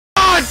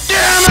God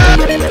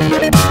damn it!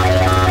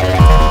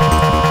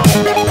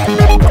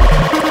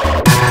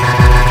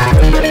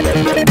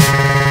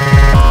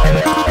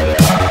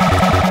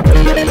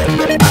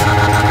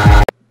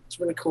 It's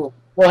really cool.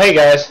 Well, hey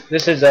guys,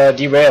 this is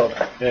Derailed,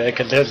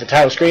 because there's the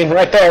title screen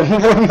right there.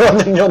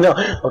 No.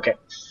 Okay.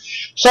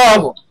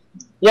 So,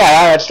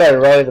 yeah, I started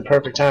right at the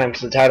perfect time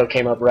because the title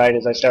came up right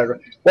as I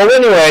started. Well,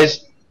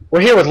 anyways,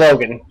 we're here with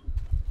Logan.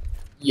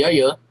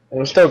 Yeah. And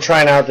I'm still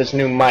trying out this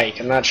new mic.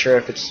 I'm not sure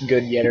if it's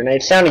good yet or not.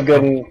 It sounded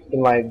good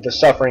in the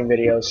suffering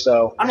videos,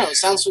 so. I don't know. It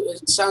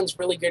sounds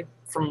really good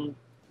from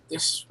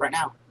this right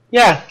now.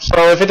 Yeah.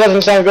 So if it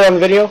doesn't sound good on the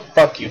video,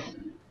 fuck you.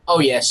 Oh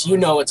yes, you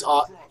know it's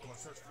off.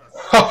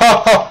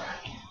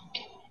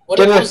 What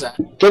was that?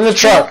 Get in the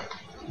truck.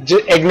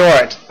 Just ignore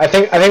it. I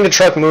think the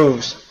truck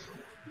moves.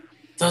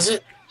 Does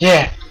it?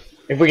 Yeah.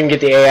 If we can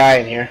get the AI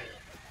in here.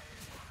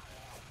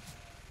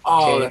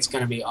 Oh, Okay. that's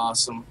gonna be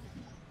awesome.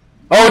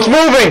 Oh, it's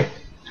moving!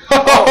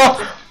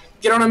 Oh,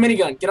 get on a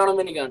minigun. Get on a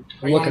minigun.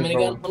 Are you on a looking for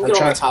minigun? one. Let me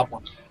get on the top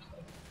one.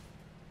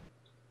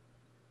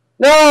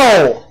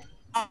 No!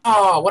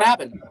 Oh, what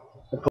happened?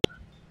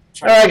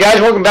 Alright guys,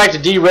 welcome back to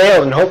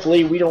Derailed, and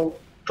hopefully we don't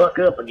fuck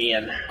up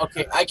again.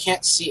 Okay, I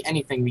can't see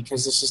anything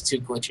because this is too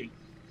glitchy.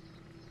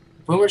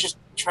 Boomer, just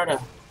try to...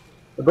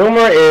 The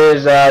boomer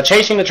is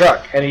chasing the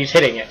truck, and he's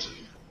hitting it.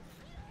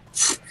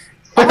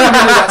 Are we really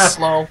that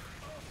slow?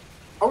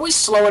 Are we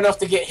slow enough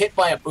to get hit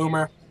by a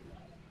boomer?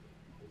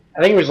 I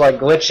think it was like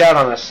glitched out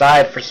on the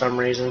side for some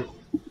reason.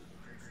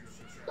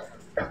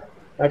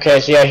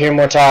 Okay, so yeah, I hear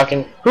more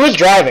talking. Who is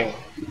driving?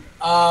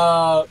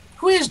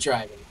 Who is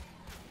driving?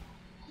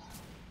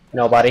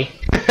 Nobody.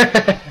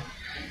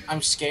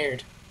 I'm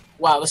scared.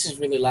 Wow, this is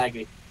really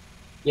laggy.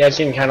 Yeah, it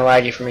seemed kind of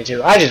laggy for me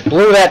too. I just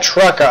blew that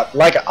truck up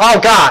like oh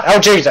god, oh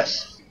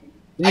Jesus!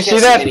 Did you see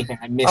that? Anything.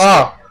 I missed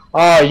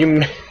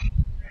it.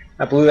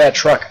 I blew that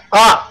truck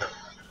up.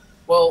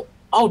 Well,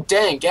 oh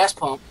dang, gas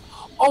pump.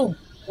 Oh,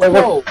 Wait,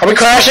 whoa. are we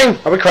crashing?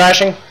 Are we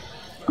crashing?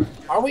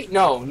 Are we?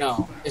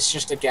 No. It's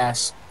just a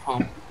gas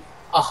pump.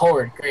 A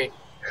horde, great.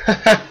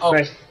 Oh,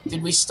 Nice.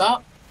 did we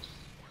stop?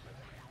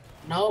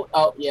 No?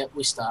 Oh, yeah,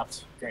 we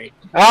stopped. Great.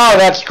 Oh,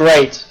 that's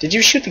great. Did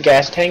you shoot the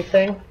gas tank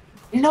thing?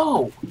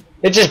 No!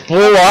 It just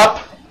blew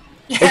up?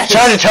 Yes. It's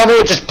trying to tell me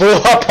it just blew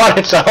up on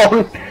its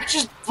own? It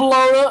just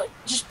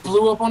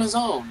blew up on his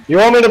own. You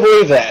want me to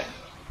believe that?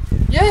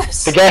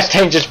 Yes! The gas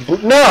tank just blew...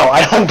 No,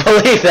 I don't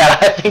believe that.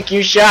 I think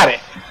you shot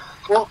it.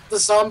 Well, the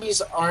zombies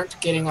aren't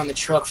getting on the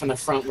truck from the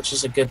front, which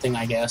is a good thing,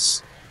 I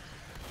guess.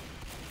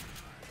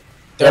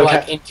 They're,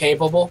 like,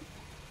 incapable.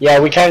 Yeah,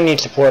 we kind of need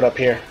support up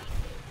here.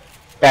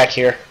 Back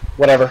here.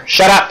 Whatever.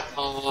 Shut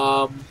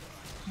up!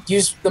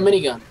 Use the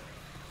minigun.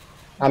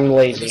 I'm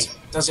lazy.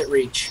 Does it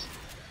reach?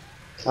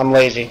 I'm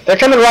lazy. They're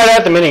coming right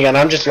at the minigun.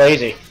 I'm just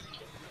lazy.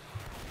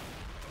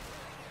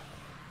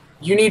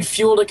 You need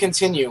fuel to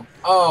continue.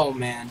 Oh,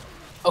 man.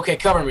 Okay,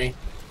 cover me.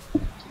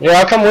 Yeah,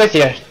 I'll come with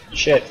you.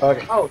 Shit, fuck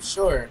it. Oh,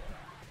 sure.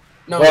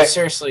 No, Wait.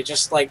 seriously,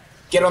 just, like,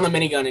 get on the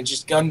minigun and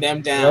just gun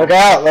them down. Look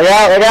out, look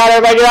out, look out,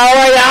 everybody get out of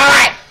the way!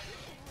 Alright!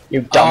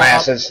 You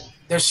dumbasses.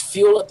 There's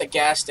fuel at the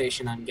gas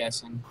station, I'm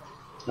guessing.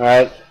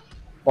 Alright.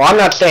 Well, I'm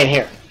not staying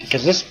here,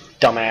 because this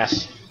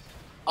dumbass.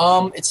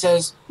 It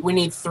says we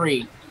need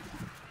 3.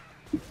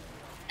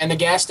 And the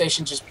gas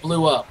station just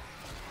blew up.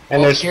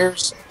 And there's...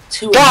 Here's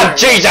 2 God,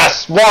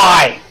 Jesus!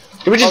 Why?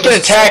 Did we just get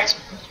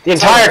attacked the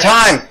entire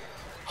time?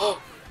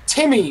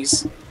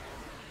 Timmy's!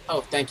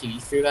 Oh, thank you. You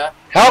threw that?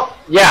 Help?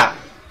 Yeah.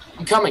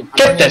 I'm coming.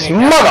 Get this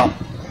mother!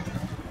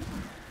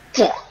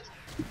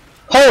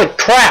 Holy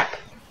crap!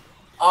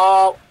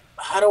 How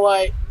do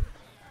I...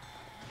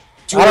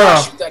 Do I don't not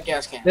know. shoot that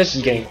gas can. This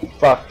is getting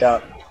fucked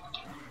up.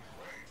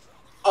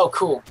 Oh,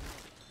 cool.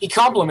 He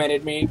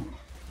complimented me.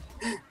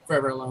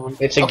 Forever alone.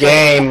 It's a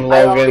game, Logan.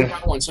 I already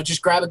got one, so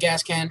just grab a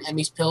gas can and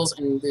these pills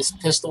and this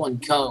pistol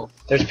and go.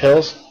 There's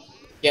pills?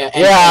 Yeah.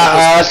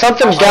 Yeah,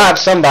 something's got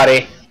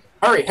somebody.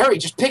 Hurry,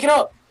 just pick it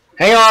up.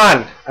 Hang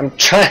on! I'm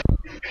trying...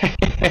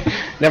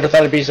 Never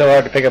thought it'd be so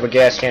hard to pick up a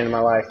gas can in my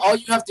life. All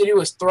you have to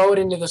do is throw it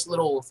into this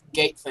little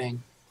gate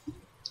thing.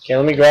 Okay,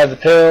 let me grab the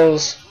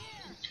pills.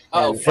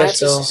 Oh,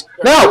 Francis.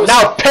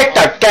 No, pick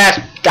the gas...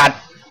 God...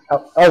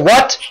 Oh,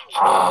 what?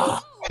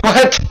 Ah.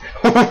 What?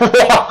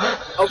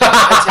 Okay,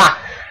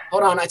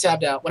 hold on, I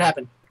tabbed out. What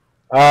happened?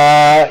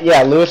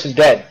 Yeah, Lewis is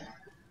dead.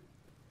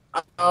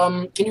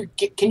 Can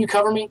you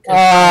cover me? No,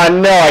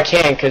 I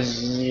can't,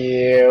 because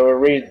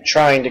we're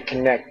trying to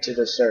connect to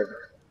the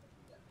server.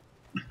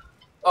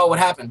 Oh, what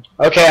happened?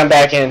 Okay, I'm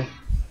back in.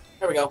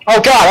 There we go.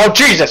 Oh god, oh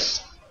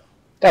Jesus!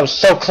 That was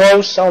so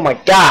close, oh my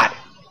god!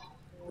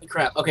 Holy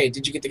crap. Okay,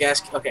 did you get the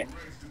gas? Okay.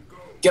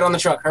 Get on the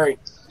truck, hurry.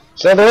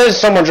 So there is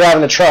someone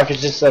driving the truck,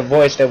 it's just a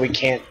voice that we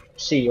can't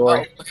see or...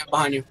 Oh, look out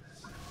behind you.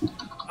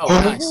 Oh,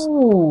 nice.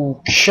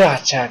 Ooh,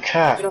 shut a Get on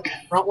cock. the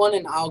front one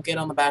and I'll get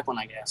on the back one,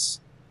 I guess.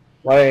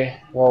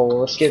 Why?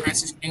 Well, let's get...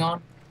 Francis getting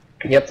on?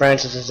 Yep,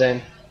 Francis is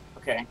in.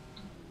 Okay.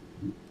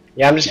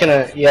 Yeah, I'm just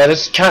gonna... Yeah,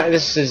 this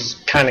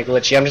is kind of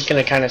glitchy. I'm just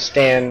gonna kind of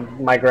stand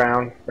my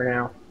ground for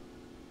now.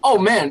 Oh,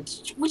 man,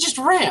 we just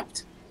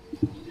ramped.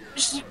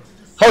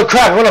 Holy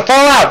crap, I'm gonna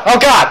fall out! Oh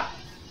god!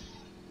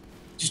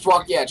 Just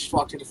walk, yeah, just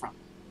walk to the front.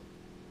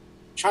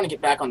 I'm trying to get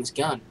back on this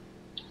gun.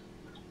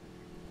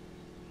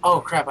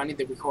 Oh crap, I need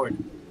to record.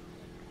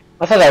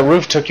 I thought that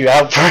roof took you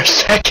out for a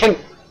second.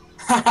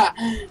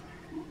 I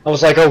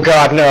was like, oh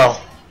god, no.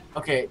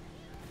 Okay.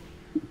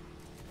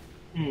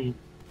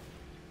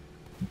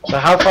 So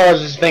how far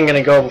is this thing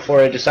gonna go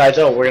before it decides,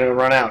 oh, we're gonna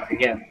run out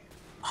again?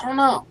 I don't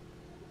know.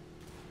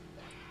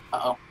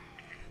 Uh-oh.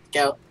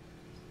 Go.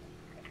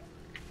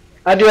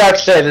 I do have to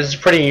say, this is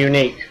pretty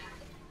unique.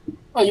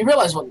 Oh, you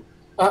realize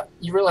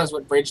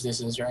what bridge this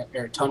is, right?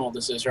 Or tunnel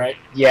this is, right?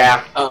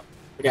 Yeah. Oh,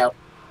 look out.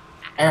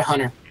 Air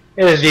Hunter.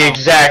 It is the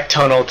exact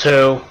tunnel,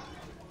 too.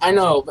 I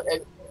know, but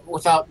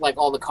without, like,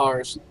 all the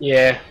cars.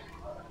 Yeah.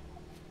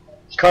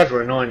 These cars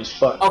were annoying as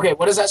fuck. Okay,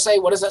 what does that say?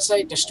 What does that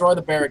say? Destroy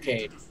the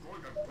barricade.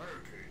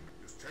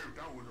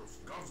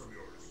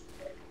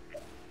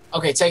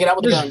 Okay, take it out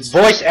with the guns.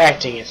 This voice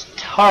acting is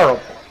terrible.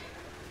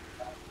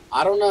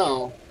 I don't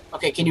know.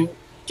 Okay, can you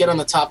get on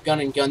the top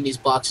gun and gun these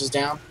boxes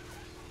down?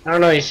 I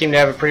don't know, you seem to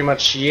have it pretty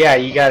much, yeah,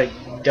 you got it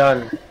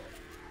done.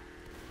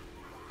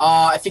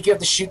 I think you have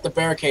to shoot the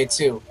barricade,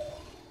 too.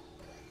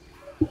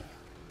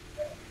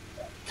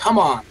 Come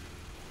on.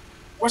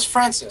 Where's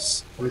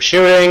Francis? I'm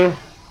shooting,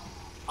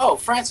 Oh,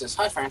 Francis.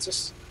 Hi,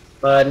 Francis.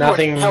 but You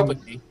weren't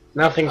helping me.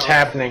 nothing's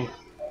happening.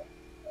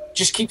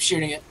 Just keep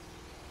shooting it.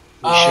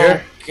 You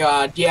sure?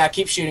 God. Yeah,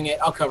 keep shooting it.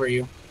 I'll cover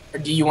you. Or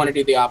do you want to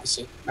do the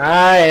opposite?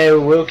 I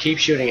will keep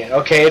shooting it.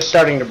 Okay, it's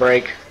starting to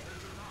break.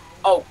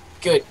 Oh,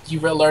 good. You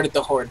alerted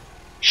the horde.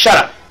 Shut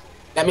up!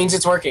 That means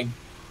it's working.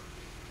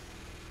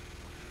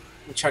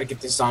 Let me try to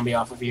get this zombie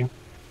off of you.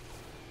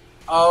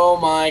 Oh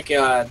my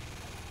god.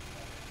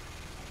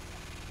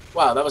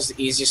 Wow, that was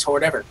the easiest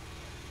horde ever.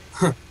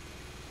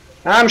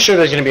 I'm sure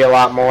there's gonna be a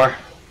lot more.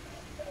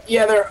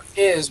 Yeah, there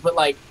is, but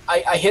like,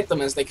 I hit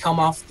them as they come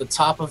off the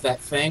top of that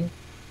thing.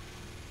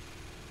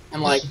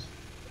 And like,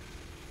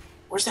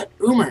 where's that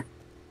boomer?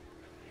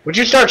 Would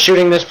you start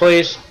shooting this,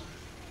 please?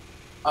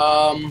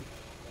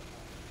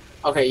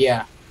 Okay,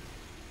 yeah.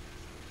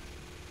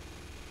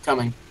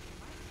 Coming.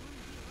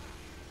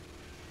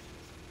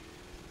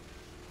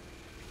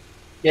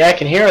 Yeah, I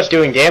can hear us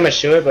doing damage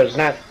to it, but it's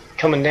not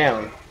coming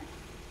down.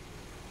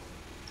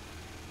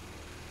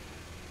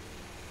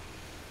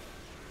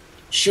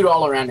 Shoot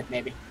all around it,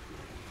 maybe.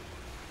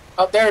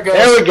 Oh, there it goes.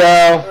 There we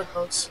go. There it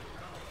goes.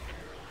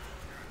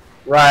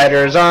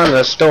 Riders on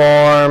the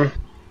storm.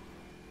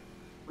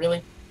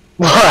 Really?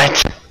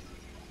 What?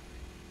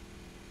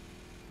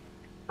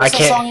 What's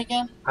that song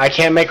again? I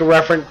can't make a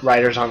reference.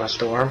 Riders on the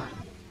storm.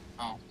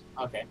 Oh,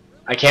 okay.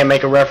 I can't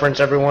make a reference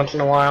every once in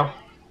a while.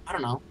 I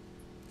don't know.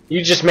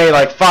 You just made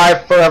like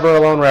 5 Forever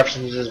Alone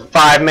references in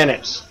 5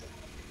 minutes.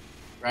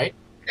 Right?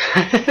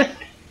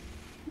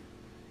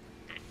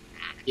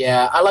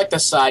 Yeah, I like the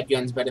side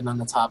guns better than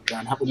the top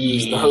gun. How about we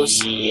use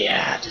those?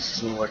 Yeah, this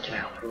isn't working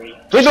out for me.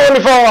 Please don't let me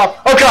fall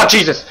off! Oh god,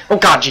 Jesus! Oh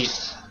god,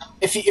 Jesus!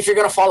 If you're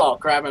gonna fall out,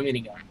 grab a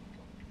minigun.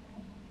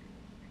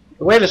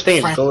 The way this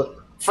thing is going...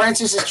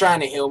 Francis is trying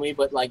to heal me,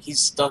 but like he's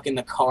stuck in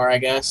the car, I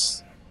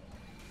guess.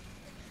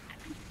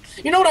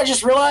 You know what I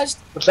just realized?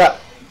 What's up?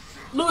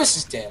 Lewis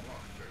is dead.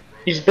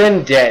 He's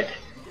been dead.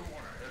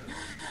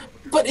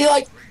 But he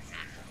like,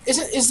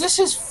 is this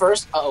his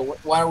first? Uh-oh,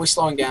 why are we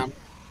slowing down?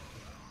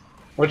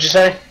 What'd you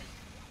say?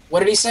 What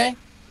did he say?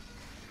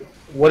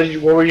 What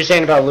were you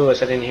saying about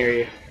Lewis? I didn't hear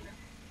you.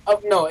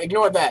 Oh no,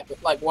 ignore that.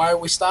 But like, why are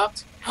we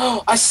stopped?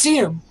 Oh, I see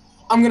him.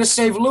 I'm gonna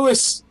save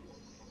Lewis.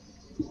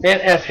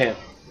 Man, F him.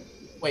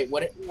 Wait,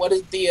 what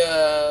is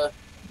the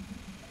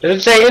Does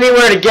it say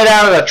anywhere to get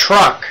out of the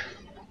truck?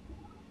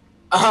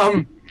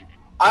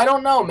 I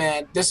don't know,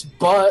 man. This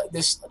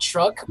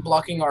truck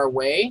blocking our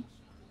way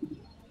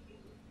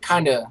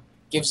kinda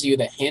gives you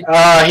the hint.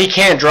 He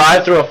can't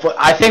drive through a foot.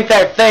 I think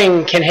that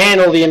thing can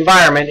handle the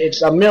environment.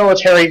 It's a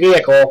military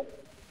vehicle.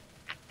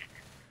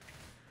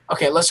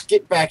 Okay, let's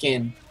get back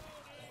in.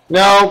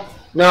 No.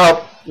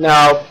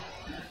 Okay,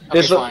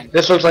 This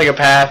looks like a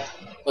path.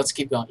 Let's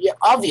keep going. Yeah,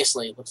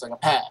 obviously it looks like a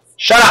path.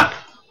 Shut up!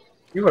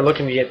 You were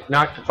looking to get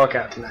knocked the fuck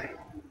out tonight.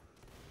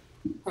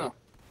 Huh.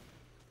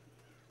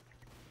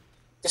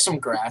 There's some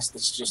grass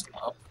that's just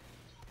up.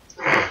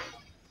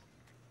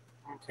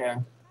 Okay.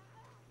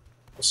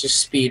 Let's just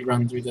speed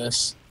run through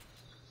this.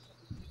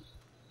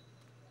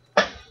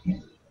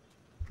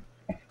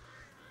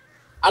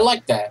 I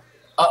like that.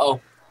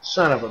 Uh-oh.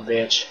 Son of a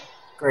bitch.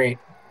 Great.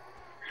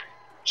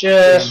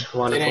 Just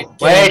wonderful.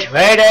 Wait.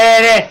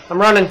 I'm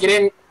running. Get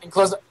in and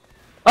close the...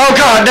 Oh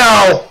god,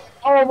 no!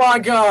 Oh my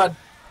god!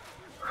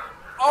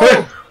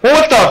 Oh!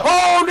 What the?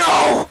 Oh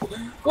no!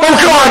 Oh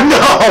god,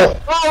 no!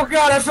 Oh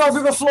god, I fell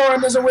through the floor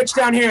and there's a witch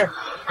down here.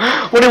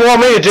 What do you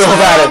want me to do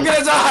about it? I'm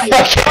gonna die!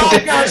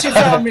 Oh god, she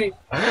found me!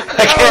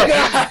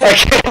 I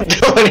can't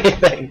do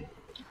anything.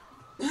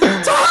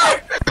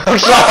 Die!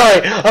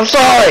 I'm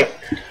sorry!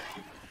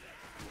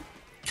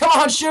 Come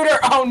on, shoot her!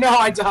 Oh no,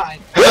 I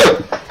died.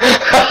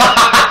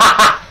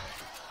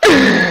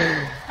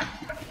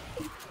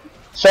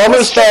 So I'm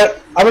gonna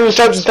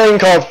start this thing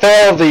called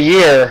Fail of the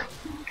Year,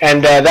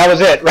 and that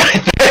was it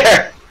right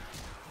there.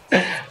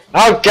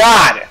 Oh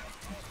God!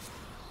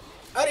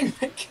 I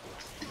didn't make.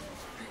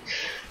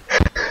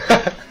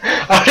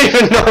 I don't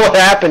even know what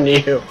happened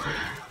to you.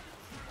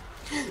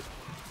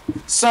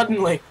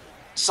 Suddenly,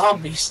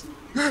 zombies.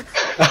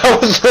 I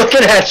was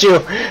looking at you,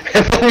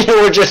 and then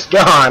you were just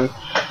gone.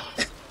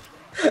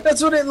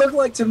 That's what it looked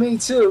like to me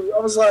too. I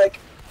was like,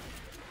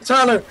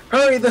 Tyler,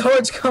 hurry, the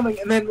horde's coming.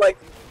 And then like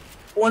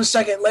 1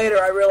 second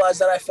later, I realized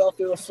that I fell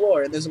through the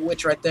floor, and there's a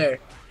witch right there.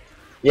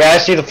 Yeah, I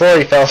see the floor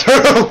you fell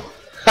through.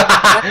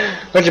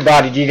 What's your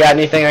body? Do you got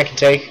anything I can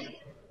take?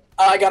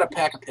 I got a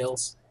pack of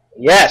pills.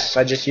 Yes,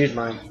 I just used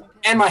mine.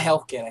 And my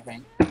health kit, I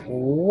think.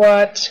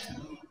 What?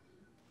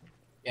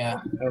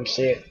 Yeah. I don't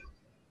see it.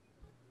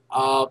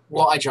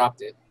 Well, I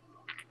dropped it.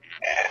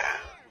 Yeah.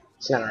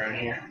 It's not around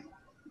here.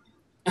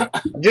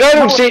 Dude,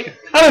 I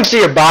don't see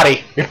your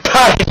body. Your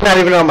body's not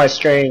even on my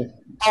screen.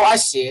 Oh, I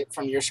see it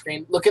from your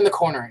screen. Look in the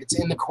corner. It's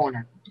in the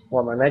corner.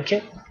 What, my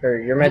medkit? Or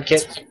your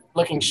medkit?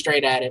 Looking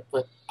straight at it,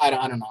 but I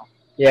don't know.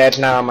 Yeah, it's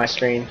not on my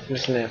screen. I'm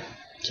just gonna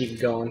keep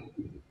it going.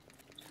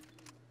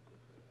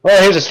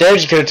 Well, here's a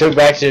stairs you could have took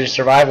back to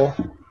survival.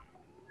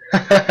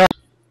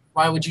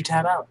 Why would you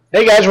tab out?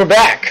 Hey guys, we're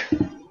back.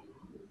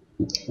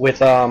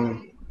 With,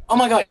 Oh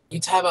my god, you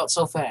tab out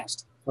so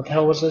fast. what the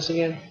hell was this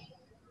again?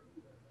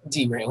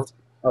 Derailed.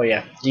 Oh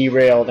yeah,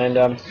 Derailed, and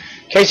in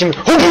case you...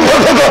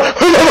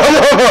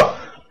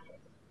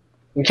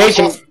 In case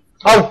you...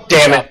 Oh,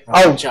 damn it.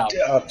 Oh,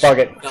 fuck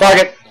it. Fuck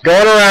it.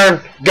 Going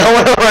around.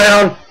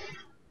 In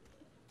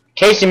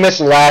case you missed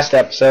the last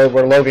episode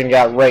where Logan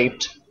got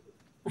raped.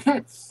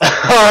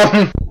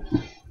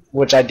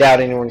 Which I doubt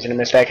anyone's gonna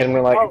miss that, because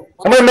we're like...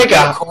 I'm gonna make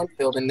a...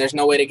 cornfield and there's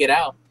no way to get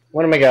out. I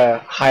want to make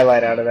a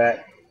highlight out of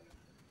that.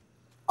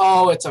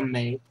 Oh, it's a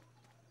maze.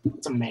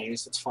 It's a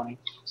maze. It's funny.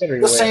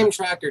 The same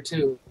tractor,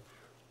 too.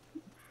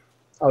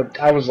 Oh,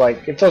 I was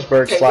like, if those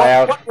birds fly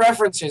out... What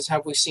references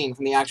have we seen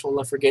from the actual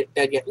Left 4 Dead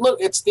game?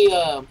 Look, it's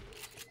the,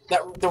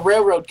 the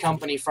railroad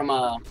company from,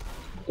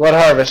 Blood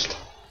Harvest.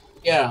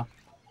 Yeah.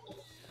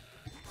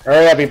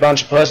 Hurry up, you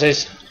bunch of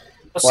pussies.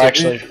 Well,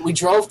 actually... We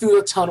drove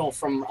through the tunnel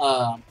from,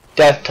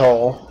 Death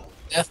Toll.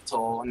 Death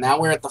Toll, and now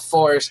we're at the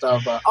forest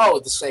of, oh,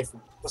 the safe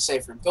room. The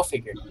safe room. Go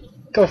figure.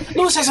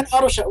 Lewis has an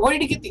auto shot. Where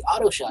did he get the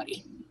auto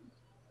shotty?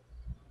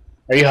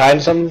 Are you hiding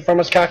something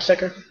from us,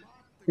 cocksucker?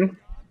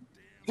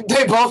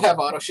 They both have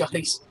auto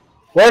shotties.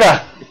 Where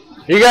the?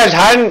 Are you guys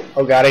hiding?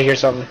 Oh god, I hear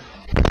something.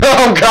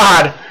 Oh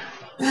god!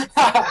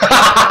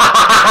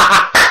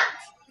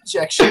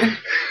 Ejection.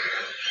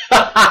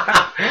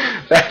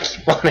 That's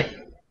funny.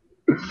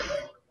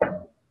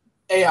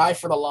 AI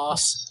for the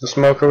loss. The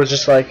smoker was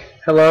just like,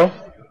 hello?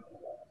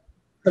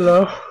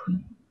 Hello?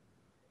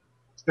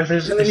 And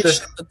then you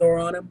shut the door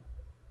on him.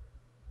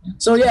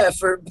 So yeah,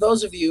 for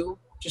those of you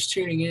just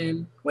tuning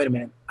in, wait a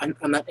minute, I'm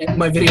not.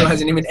 My video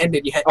hasn't even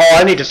ended yet. Oh,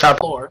 I need to stop.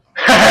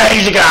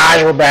 Hey, you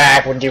guys, we're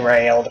back. We're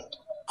Derailed.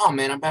 Oh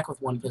man, I'm back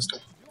with one pistol.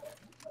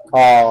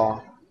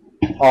 Oh,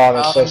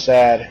 that's so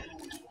sad.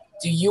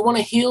 Do you want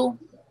to heal?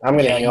 I'm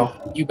gonna heal.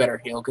 You better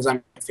heal, because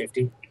I'm at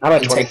 50. I'm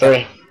at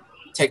 23.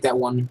 Take that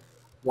one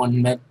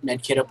med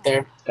kit up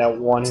there. That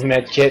one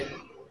med kit.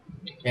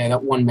 Yeah,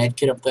 that one med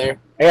kit up there.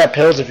 I got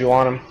pills if you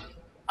want them.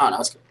 Oh no,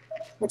 that's good.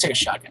 I'm gonna take a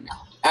shotgun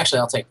now. Actually,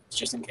 I'll take this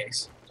just in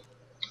case.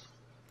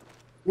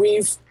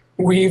 Weave.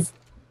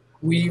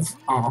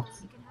 Oh,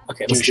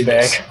 okay. Let's do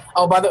this.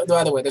 Oh, by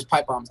the way, there's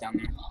pipe bombs down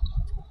there.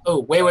 Oh,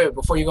 wait!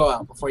 Before you go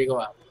out. It's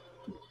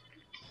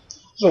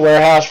a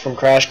warehouse from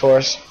Crash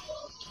Course.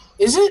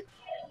 Is it?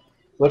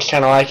 Looks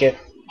kind of like it.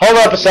 Hold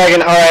up a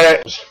second. All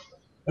right.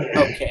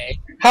 Okay.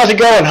 How's it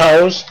going,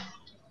 hoes?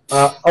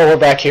 Oh, we're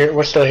back here.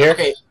 We're still here.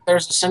 Okay.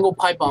 There's a single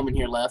pipe bomb in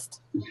here left.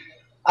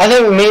 I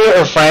think me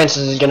or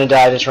Francis is gonna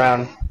die this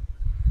round.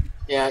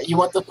 Yeah, you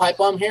want the pipe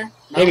bomb here?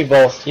 No? Maybe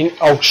both.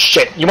 Oh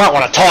shit! You might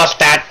want to toss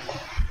that.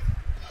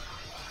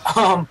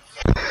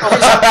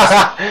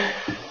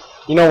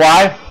 You know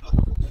why?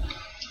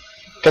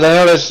 Because I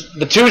noticed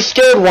the two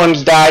skilled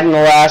ones died in the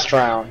last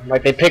round.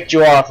 Like they picked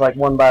you off like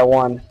one by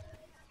one.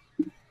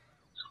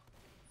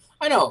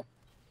 I know.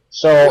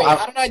 So wait,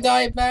 how did I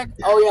die back?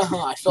 Oh yeah,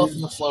 I fell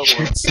from the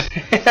floorboards.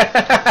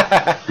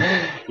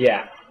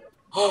 Yeah.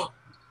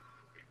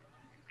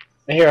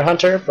 I hear a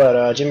hunter,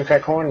 but Jimmy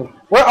Crack Corn.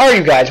 Where are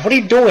you guys? What are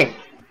you doing?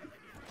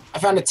 I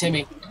found a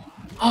Timmy.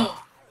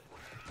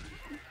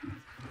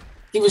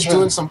 He was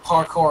doing some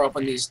parkour up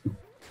on these.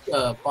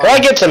 Can I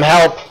get some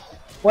help?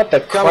 What the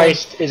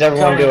Christ is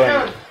everyone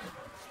doing?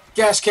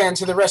 Gas can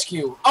to the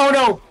rescue! Oh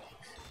no!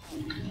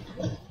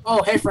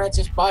 Oh hey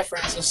Francis, bye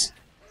Francis.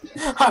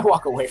 I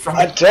walk away from it.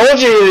 I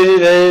told you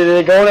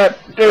they're going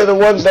after the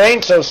ones that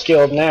ain't so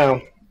skilled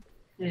now.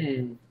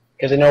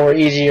 Because they know we're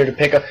easier to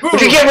pick up.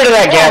 Would you get rid of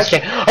that gas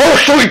can? Oh,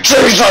 sweet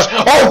Jesus!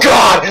 Oh,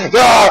 God!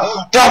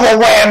 Double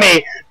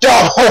whammy!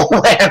 Double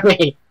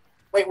whammy!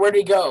 Wait, where'd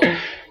he go?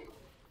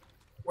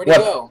 Where'd he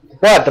go?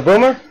 What, the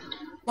boomer?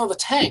 No, the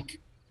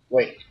tank.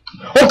 Wait.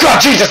 Oh, God,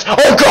 Jesus!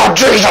 Oh, God,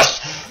 Jesus!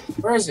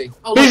 Where is he?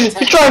 Oh, he's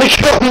trying to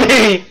kill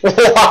me!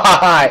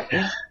 Why?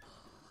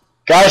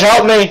 Guys,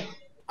 help me!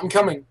 I'm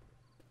coming.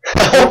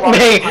 Help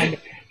me!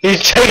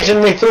 He's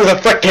chasing me through the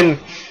frickin'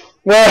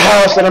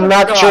 warehouse, and I'm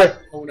not sure.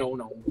 Oh no,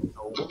 no,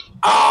 no.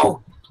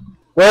 Ow!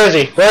 Where is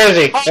he? Where is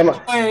he?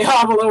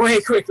 Hobble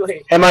away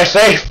quickly. Am I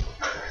safe?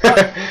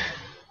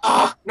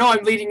 No,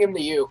 I'm leading him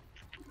to you.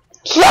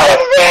 Son of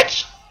a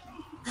bitch!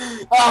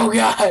 Oh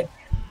god.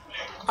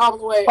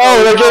 Hobble away.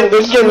 Oh,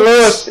 it's getting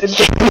loose. It's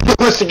getting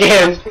loose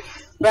again.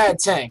 Bad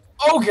tank.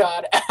 Oh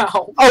god,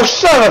 ow. Oh,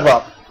 son of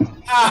a...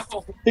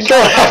 Ow. He's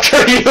going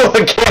after you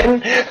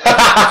again.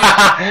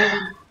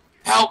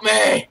 Help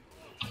me.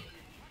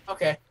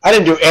 Okay. I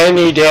didn't do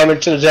any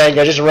damage to the tank.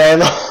 I just ran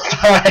the whole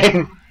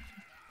time.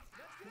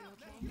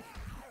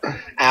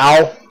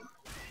 Ow.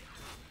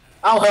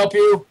 I'll help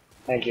you.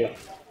 Thank you.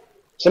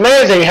 It's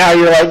amazing how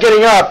you're like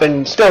getting up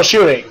and still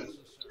shooting.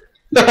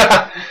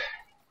 Because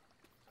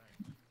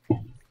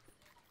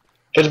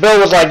Bill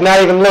was like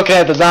not even looking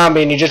at the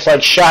zombie, and he just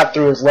like shot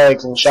through his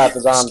legs and shot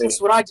the zombie.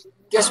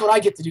 Guess what I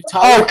get to do,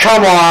 Tyler? Oh,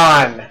 come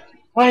on!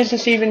 Why is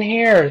this even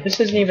here? This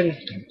isn't even...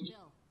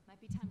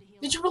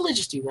 Did you really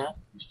just do that?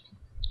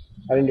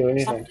 I didn't do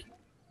anything.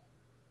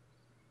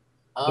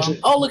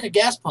 Oh, look, a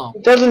gas pump.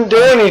 It doesn't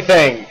do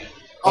anything.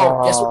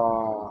 Oh, guess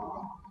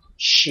what?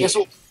 Shit. Guess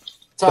what?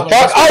 The Tyler,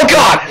 fuck? Oh, what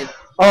God!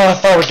 Oh, I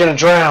thought I was gonna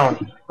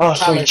drown. Oh,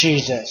 Tyler, sweet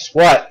Jesus.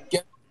 What?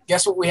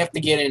 Guess what we have to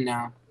get in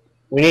now?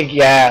 We need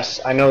gas.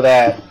 I know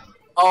that.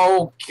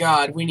 Oh,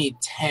 God, we need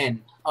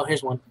 10. Oh,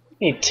 here's one.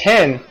 We need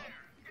 10?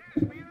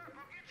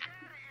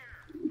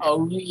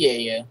 Oh,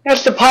 yeah.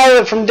 That's the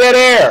pilot from Dead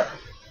Air.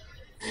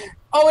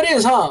 Oh, it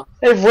is, huh?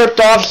 They've ripped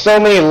off so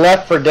many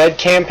Left 4 Dead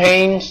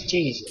campaigns.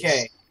 Jesus.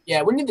 Okay.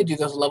 Yeah, we need to do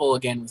this level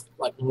again with,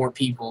 like, more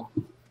people.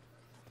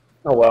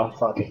 Oh, well.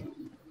 Fuck it.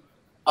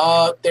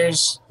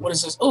 There's... What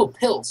is this? Oh,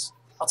 pills.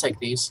 I'll take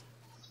these.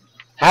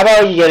 How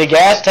about you get a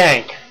gas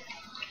tank?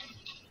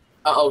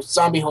 Uh-oh,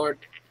 zombie horde.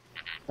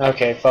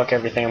 Okay, fuck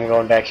everything. I'm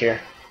going back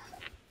here.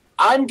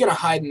 I'm gonna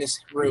hide in this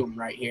room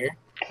right here.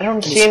 I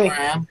don't see any...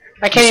 I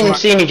I can't even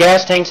see any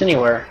gas tanks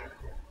anywhere.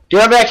 Dude,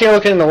 I'm back here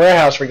looking in the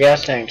warehouse for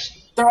gas tanks.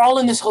 They're all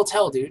in this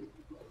hotel, dude.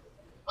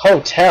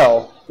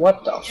 Hotel?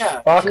 What the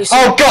Yeah, fuck? can you see-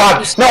 Oh,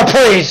 God! No,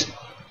 please!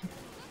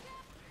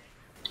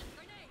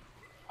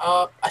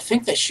 I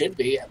think they should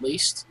be, at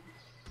least.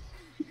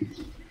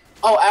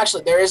 Oh,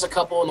 actually, there is a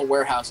couple in the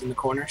warehouse in the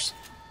corners.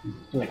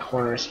 In the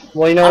corners.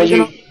 Well, you know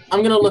what,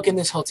 I'm gonna look in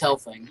this hotel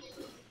thing.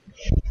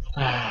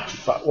 Ah,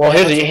 fuck. Well,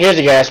 here's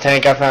a gas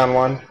tank. I found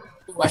one.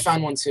 Ooh, I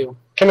found one, too.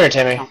 Come here,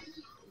 Timmy.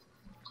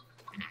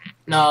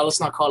 No, let's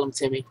not call him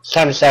Timmy. It's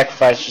time to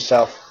sacrifice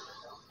yourself.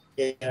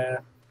 Yeah.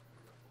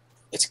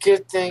 It's a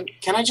good thing.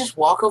 Can I just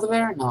walk over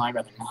there? No, I'd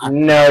rather not.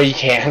 No, you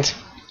can't.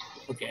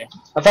 Okay.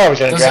 I thought I was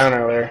gonna drown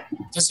earlier.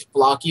 Does it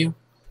block you?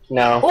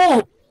 No.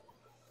 Oh!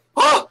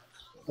 Oh!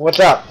 What's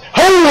up?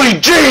 Holy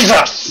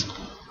Jesus!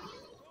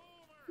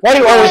 Why do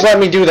you always let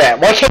me do that?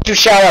 Why can't you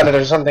shout out that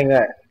there's something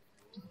there?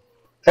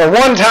 For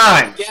one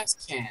time! Gas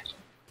can.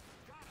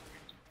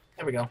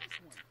 There we go.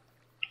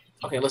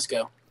 Okay, let's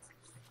go.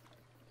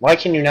 Why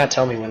can you not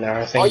tell me when there are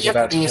All things you have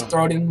about to do to is kill me?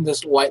 throw it in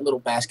this white little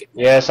basket.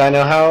 Yes, I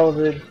know how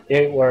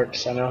it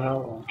works. I know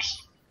how it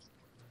works.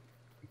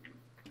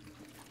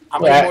 How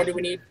many more do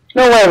we need?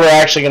 No way we're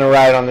actually gonna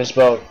ride on this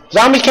boat.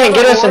 Zombies can't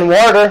get us in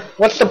water.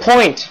 What's the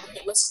point?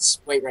 Okay, let's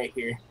just wait right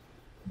here.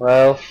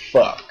 Well,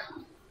 fuck.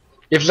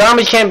 If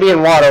zombies can't be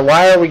in water,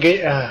 why are we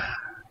get?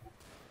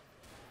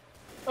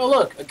 Oh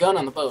look, a gun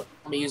on the boat.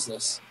 Let me use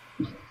this.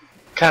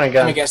 Kind of Let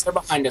gun. me guess, they're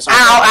behind us. Ow,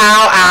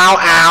 ow, ow,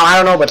 ow. I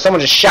don't know, but someone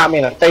just shot me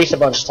in the face a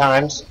bunch of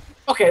times.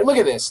 Okay, look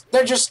at this.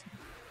 They're just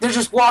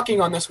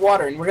walking on this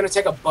water, and we're gonna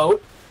take a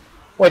boat.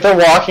 Wait, they're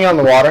walking on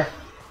the water?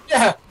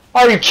 Yeah,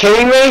 Are you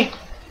kidding me?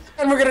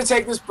 and we're gonna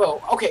take this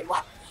boat. Okay,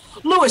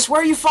 Lewis,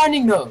 where are you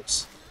finding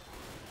those?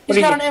 He's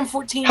got an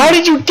M14. How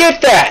did you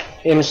get that?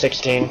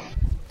 M16.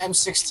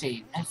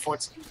 M16,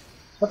 M14.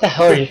 What the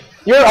hell are you?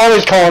 You're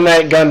always calling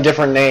that gun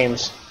different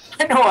names.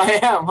 I know I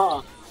am,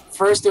 huh?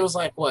 First it was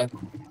like what?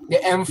 The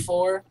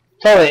M4.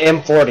 Probably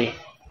M40.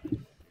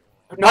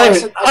 No,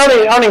 I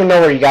don't even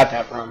know where you got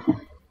that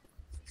from.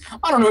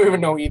 I don't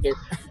even know either.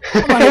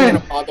 I'm not even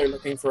gonna bother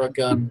looking for a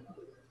gun.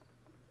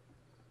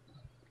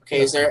 Okay,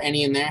 is there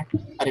any in there?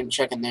 I didn't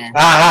check in there.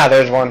 Aha,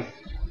 there's one. Come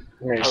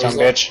here, Oh, son is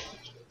there? bitch.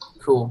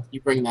 Cool.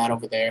 You bring that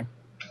over there.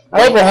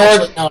 I hope a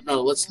horde. Actually,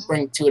 no. Let's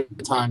bring two at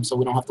a time, so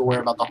we don't have to worry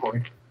about the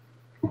horde.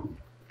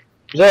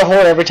 Is there a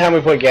horde every time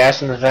we put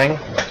gas in the thing?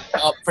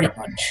 Pretty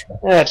much.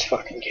 That's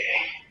fucking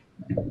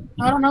gay.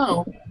 I don't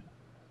know.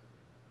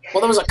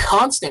 Well, there was a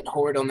constant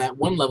horde on that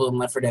one level in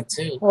Left 4 Dead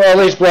 2. Well, at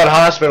least Blood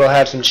Hospital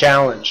had some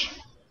challenge.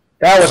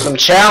 That was some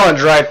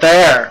challenge right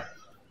there.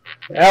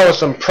 That was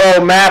some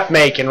pro map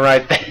making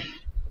right there.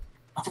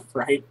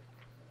 Right.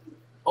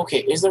 Okay,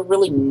 is there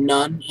really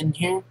none in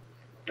here?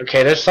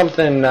 Okay, there's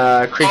something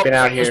creeping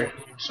out here,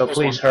 so there's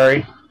please one.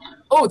 hurry.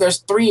 Oh, there's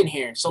 3 in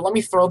here, so let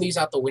me throw these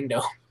out the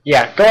window.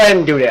 Yeah, go ahead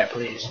and do that,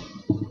 please.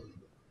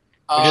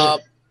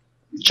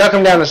 Chuck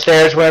them down the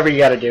stairs, whatever you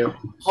gotta do.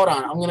 Hold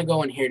on, I'm gonna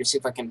go in here to see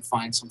if I can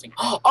find something.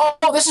 Oh,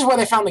 this is where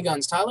they found the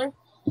guns, Tyler.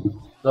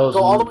 Those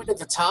Go all the way to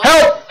the top.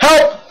 Help!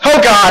 Help!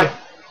 Oh God!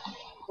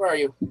 Where are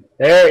you?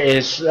 There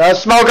is a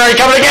smoke already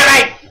coming to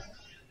get me!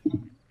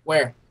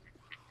 Where?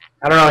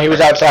 I don't know. He was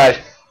outside.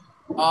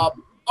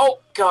 Oh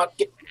God!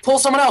 Pull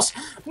someone else!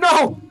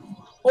 No!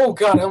 Oh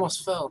God! I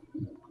almost fell.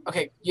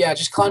 Okay, yeah,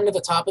 just climb to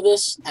the top of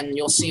this, and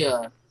you'll see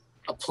a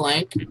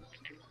plank.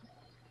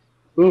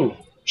 Ooh,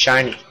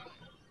 shiny.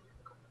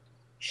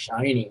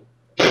 Shiny.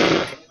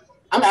 Okay.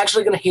 I'm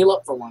actually gonna heal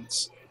up for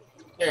once.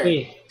 There.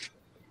 Hey.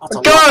 That's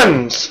a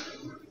Guns!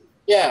 lot.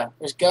 Yeah,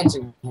 there's guns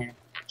in here.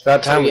 It's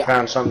about time So, we yeah.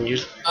 found something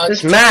useful.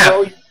 This Did map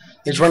you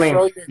is throw running.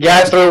 your Yeah, I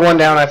gas threw can? one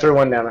down. I threw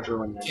one down. I threw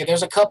one down. Okay,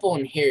 there's a couple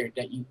in here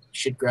that you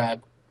should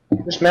grab.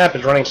 This map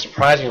is running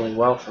surprisingly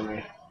well for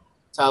me.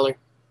 Tyler,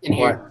 in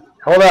here. What?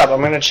 Hold up, I'm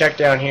gonna check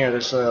down here.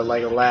 This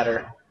like a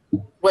ladder.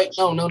 Wait,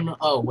 no.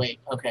 Oh, wait.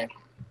 Okay.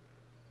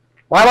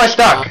 Why am I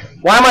stuck?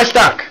 Why am I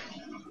stuck?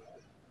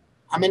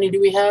 How many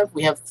do we have?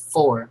 We have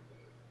 4.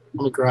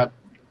 Let me grab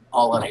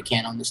all that I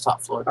can on this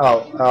top floor.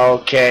 Oh,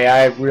 okay.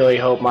 I really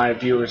hope my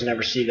viewers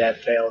never see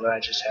that fail that I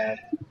just had.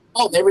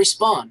 Oh, they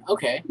respawn.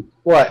 Okay.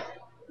 What?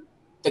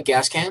 The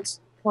gas cans?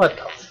 What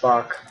the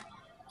fuck?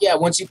 Yeah,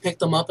 once you pick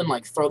them up and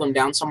like throw them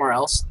down somewhere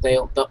else,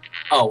 they'll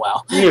oh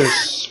wow. You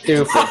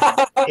stupid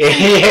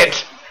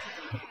idiot.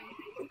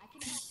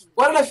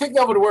 Why did I think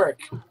that would work?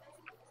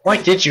 Why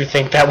did you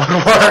think that would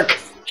work?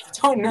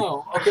 I don't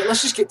know. Okay,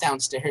 let's just get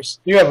downstairs.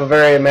 You have a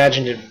very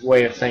imaginative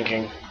way of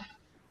thinking.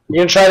 You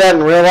gonna try that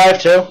in real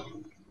life too?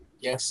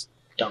 Yes.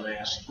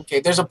 Dumbass. Okay,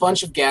 there's a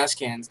bunch of gas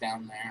cans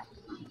down there.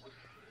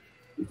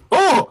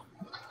 Oh!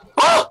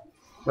 Oh!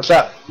 What's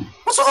up?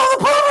 What's with all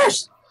the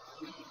powers?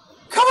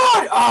 Come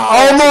on!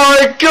 Oh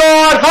my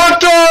god!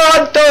 Hunter!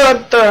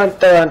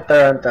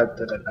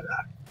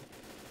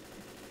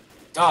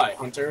 Die,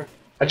 Hunter.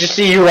 I just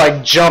see you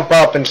like jump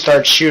up and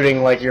start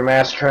shooting like you're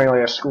massacring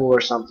like a school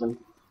or something.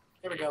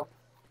 Here we go.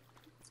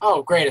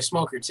 Oh, great, a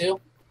smoker too.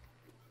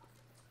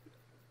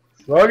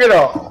 Look at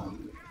all.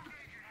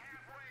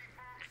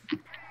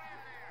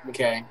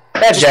 Okay.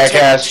 That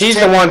jackass, he's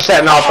the one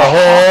setting off the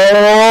whole.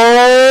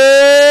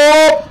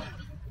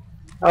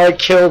 I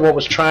killed what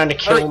was trying to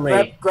kill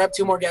me. Grab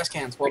 2 more gas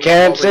cans. I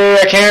can't see,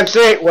 I can't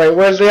see. Wait,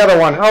 where's the other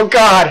one? Oh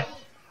god!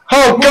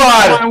 Oh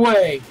god! Out of my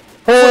way!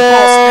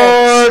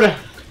 Horde!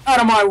 Out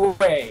of my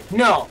way!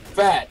 No,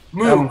 bad.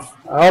 Move.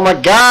 Oh my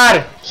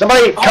god!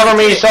 Somebody cover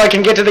me so I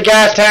can get to the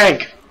gas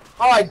tank!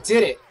 Oh, I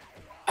did it.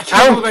 I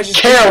don't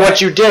care what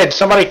you did.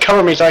 Somebody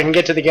cover me so I can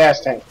get to the gas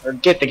tank. Or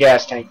get the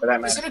gas tank, for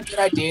that matter. Is it a good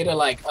idea to,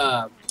 like,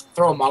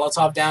 throw a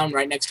Molotov down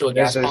right next to a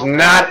gas This is bomb?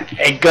 not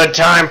a good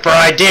time for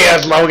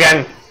ideas,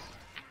 Logan!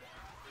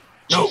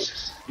 No.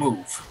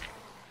 Move.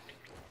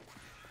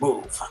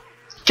 Move.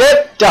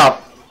 Get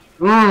up!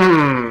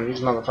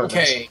 These motherfuckers.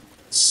 Okay,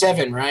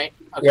 7, right?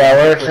 Okay, Yeah,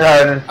 we're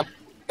starting.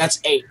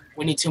 That's 8.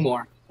 We need 2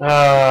 more.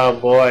 Oh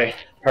boy.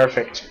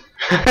 Perfect.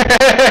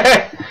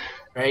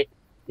 Right?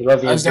 You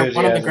love the Is there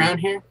one on the enthusiasm. ground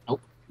here?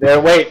 Nope.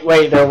 There,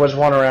 wait, there was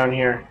one around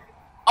here.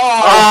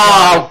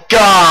 Oh,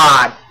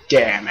 God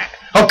damn it.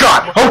 Oh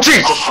god! Oh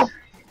Jesus!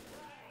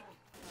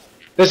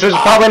 This was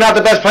probably not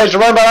the best place to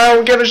run, but I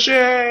don't give a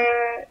shit!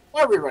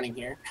 why are we running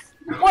here?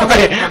 Why are we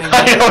running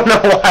I here? don't know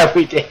why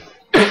we did.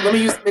 Wait, let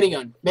me use the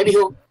minigun. Maybe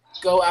he'll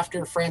go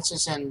after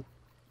Francis and...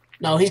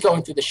 No, he's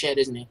going through the shed,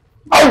 isn't he?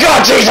 Oh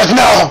god, Jesus,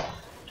 no!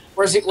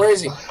 Where is he? Where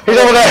is he? He's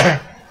over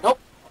there! Nope.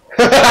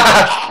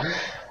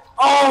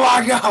 Oh, Oh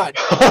my god!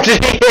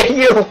 did he hit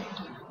you?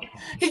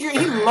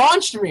 He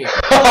launched me!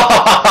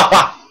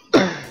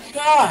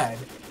 God!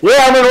 Yeah,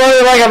 I'm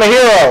running like I'm a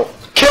hero!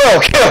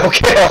 Kill!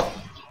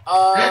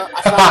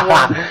 I found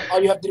one.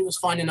 All you have to do is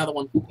find another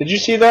one. Did you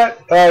see that?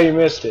 Oh, you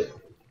missed it.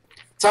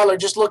 Tyler,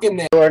 just look in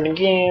there. Jordan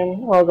again.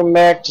 Welcome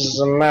back to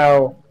some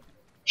more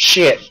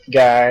shit,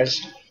 guys.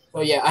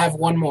 Oh yeah, I have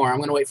one more. I'm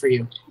gonna wait for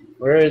you.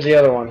 Where is the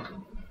other one?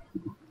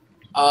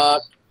 I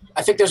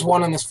think there's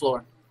one on this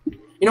floor.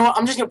 You know what?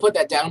 I'm just gonna put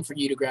that down for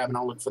you to grab, and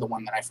I'll look for the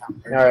one that I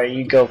found. Alright,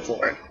 you go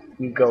for it.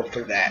 You go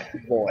for that,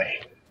 boy.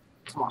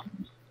 Come on.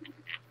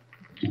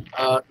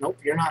 Nope,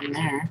 you're not in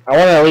there. I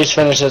want to at least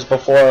finish this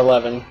before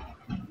 11.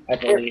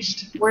 At the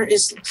least. Where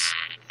is this?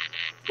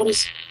 What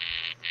is?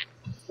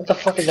 What the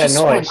fuck is that This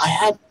noise? one, I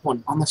had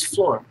one on this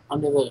floor,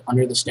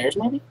 under the stairs,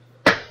 maybe.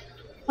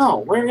 No,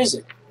 where is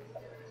it?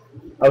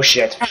 Oh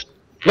shit.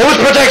 Lewis,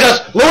 protect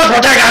us! Lewis,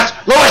 protect us!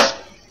 Lewis!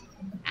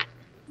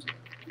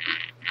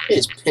 It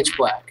is pitch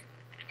black.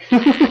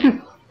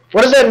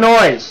 What is that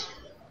noise?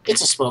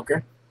 It's a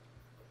smoker.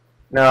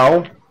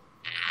 No.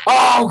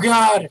 Oh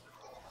god!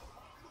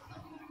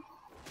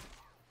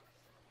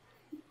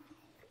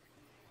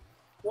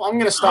 Well, I'm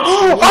gonna stop.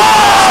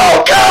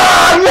 Oh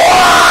god!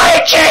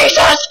 Why?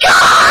 Jesus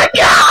God!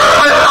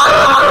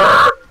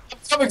 God! I'm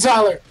coming,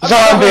 Tyler.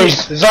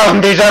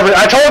 Zombies everywhere.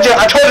 I told you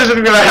this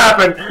was gonna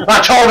happen. I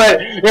told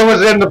it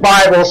was in the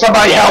Bible.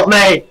 Somebody help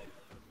me!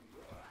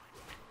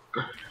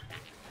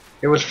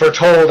 It was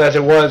foretold as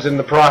it was in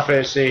the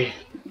prophecy.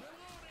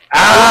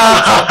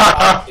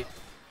 Ah!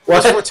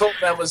 What? What? We're told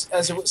that was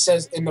as it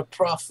says in the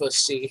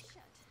prophecy.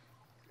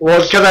 Well,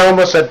 it's because I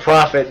almost said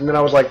prophet, and then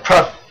I was like,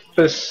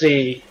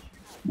 prophecy.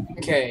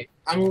 Okay,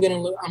 I'm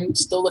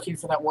still looking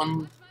for that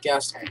one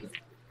gas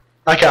tank.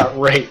 I got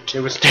raped.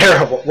 It was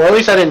terrible. Well, at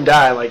least I didn't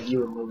die like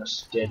you and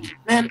Lewis did.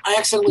 Man, I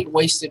accidentally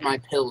wasted my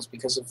pills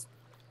because of...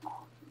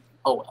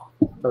 Oh well.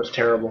 That was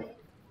terrible.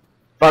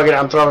 Fuck it,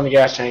 I'm throwing the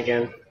gas tank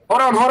in.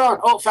 Hold on, hold on.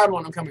 Oh, found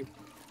one. I'm coming.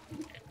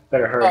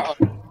 Better hurry.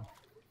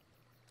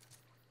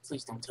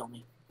 Please don't tell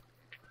me.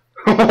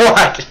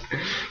 What?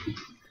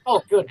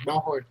 Oh, good. No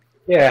horde.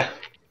 Yeah.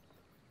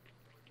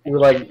 You were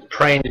like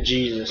praying to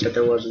Jesus that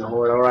there wasn't a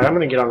horde. Alright, I'm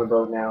gonna get on the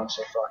boat now and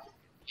say fuck.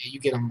 Yeah, you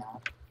get them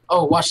now.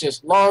 Oh, watch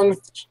this. Long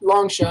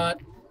shot.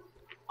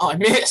 Oh, I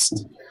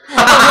missed.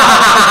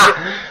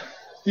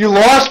 You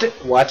lost it.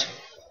 What?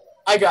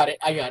 I got it.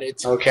 I got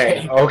it.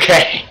 Okay.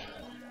 Okay.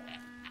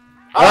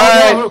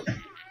 Oh,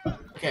 no.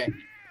 Okay.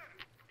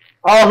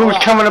 Oh, who's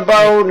coming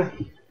aboard?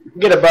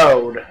 Get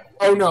aboard.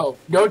 Oh no!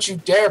 Don't you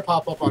dare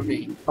pop up on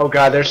me. Oh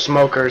god, there's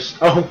smokers.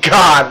 Oh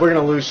god, we're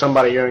gonna lose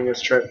somebody during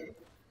this trip.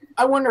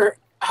 I wonder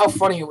how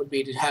funny it would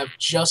be to have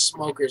just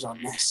smokers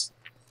on this.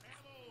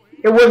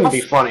 It wouldn't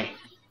be funny.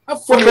 How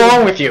What's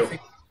wrong with you?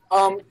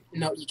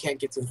 No, you can't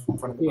get to the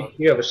front of the boat.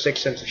 You have a sick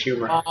sense of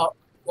humor.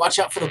 Watch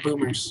out for the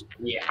boomers.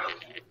 Yeah.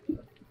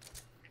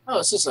 Oh,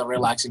 this is a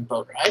relaxing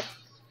boat ride.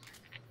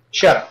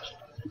 Shut up.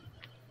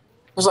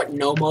 There's like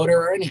no motor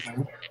or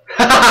anything.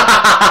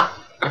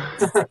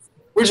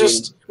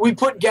 We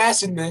put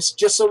gas in this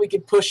just so we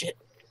could push it.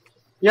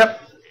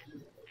 Yep.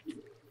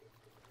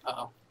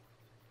 Uh-oh.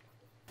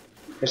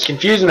 It's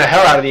confusing the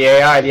hell out of the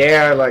AI. The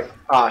AI are like,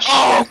 oh shit.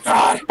 Oh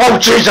god! Oh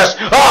Jesus!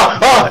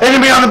 Oh!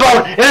 Enemy on the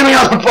boat! Enemy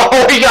on the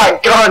boat! We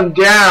got gunned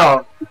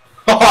down!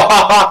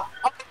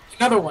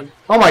 Another one.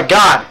 Oh my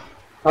god!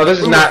 Oh, this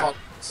is not...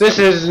 This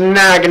is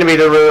not gonna be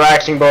the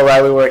relaxing boat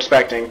ride we were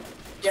expecting.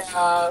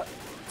 Yeah,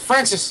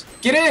 Francis,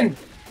 get in!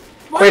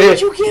 Why Wait,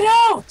 did you get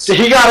out?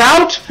 He got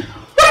out?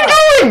 What are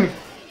you doing?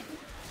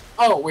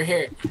 Oh, we're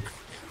here.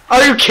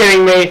 Are you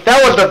kidding me?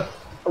 That was the...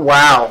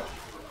 Wow.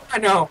 I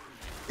know.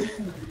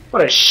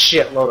 What a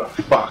shitload of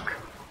fuck.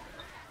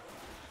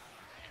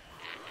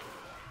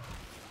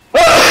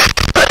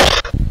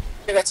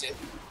 Okay, that's it.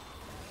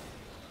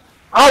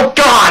 Oh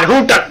god!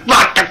 Who the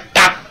fuck?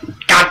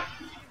 God.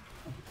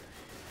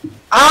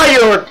 Ah,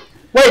 you're...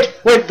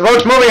 Wait, the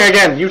boat's moving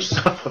again, you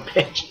son of a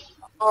bitch.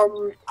 I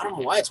don't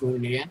know why it's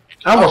moving again.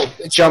 I almost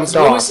jumped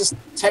off. Lewis is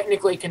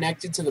technically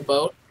connected to the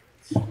boat.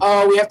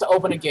 Oh, we have to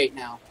open a gate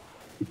now.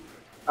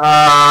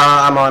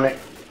 I'm on it.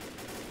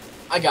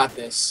 I got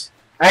this.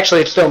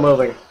 Actually, it's still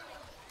moving.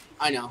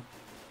 I know.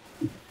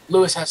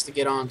 Lewis has to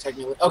get on,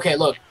 technically. Okay,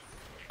 look.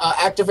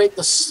 Activate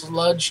the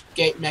sludge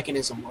gate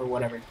mechanism, or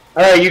whatever.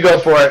 Alright, you go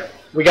for it.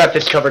 We got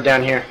this covered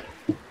down here.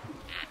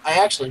 I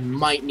actually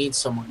might need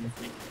someone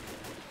with me.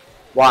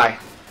 Why?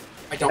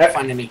 I don't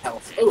find any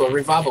health. Oh, a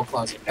revival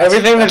closet.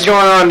 Everything that's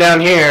going on down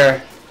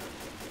here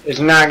is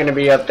not going to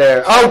be up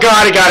there. Oh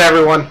god, it got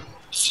everyone.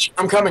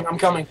 I'm coming, I'm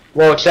coming.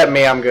 Well, except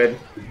me, I'm good.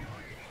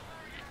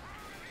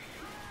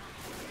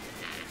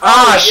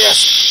 Yes.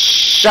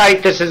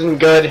 Shite, this isn't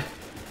good.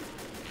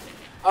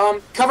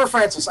 Cover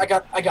Francis. I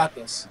got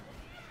this.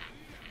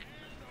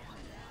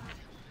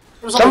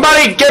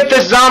 Somebody get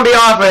this zombie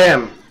off of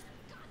him.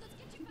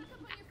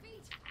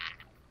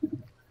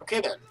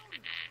 Okay then.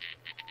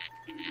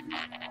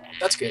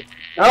 That's good.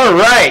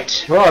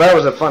 Alright. Well, that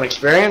was a fun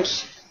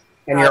experience.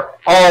 And you're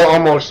all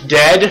almost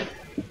dead.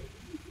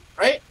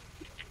 Right?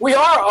 We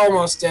are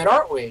almost dead,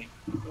 aren't we?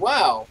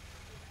 Wow.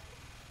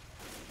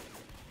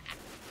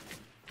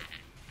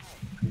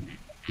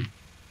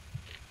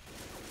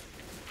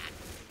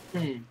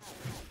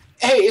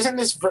 Hey, isn't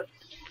this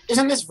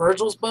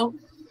Virgil's boat?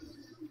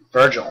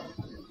 Virgil.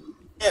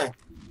 Yeah.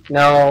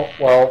 No,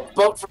 well...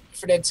 Boat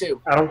for Dead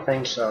 2. I don't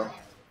think so.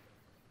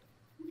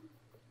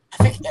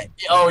 I think...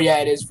 Oh, yeah,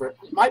 it is. It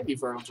might be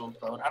Virgil's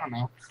boat. I don't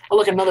know. Oh,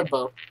 look, another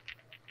boat.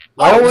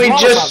 Why don't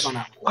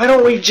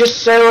we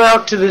just sail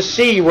out to the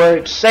sea where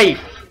it's safe?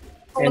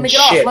 Oh, let me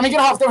get off. Let me get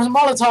off. There was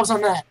Molotovs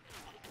on that.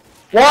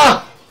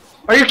 What?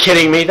 Are you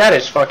kidding me? That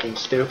is fucking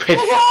stupid.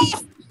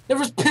 There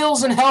was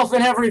pills and health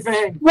and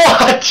everything.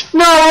 What?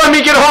 No, let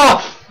me get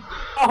off.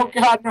 Oh,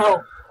 God,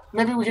 no.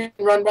 Maybe we can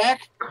run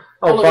back?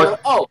 Oh, fuck.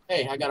 Oh,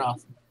 hey, I got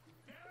off.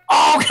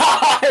 Oh,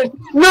 God!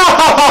 No!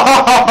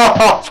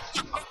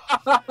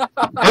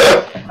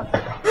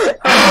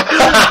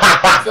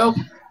 Phil?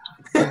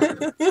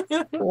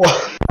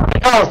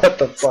 Oh, what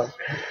the fuck?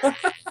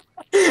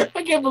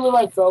 I can't believe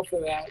I fell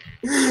for that.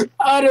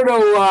 I don't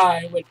know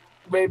why, but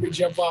made me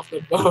jump off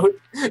the boat.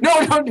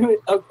 No, don't do it.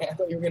 Okay, I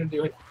thought you were going to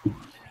do it.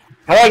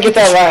 How do I get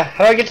that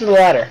How do I get to the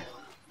ladder?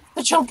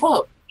 The jump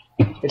up.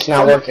 It's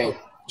not working.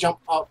 Jump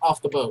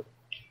off the boat.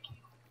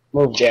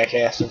 Move,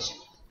 jackasses.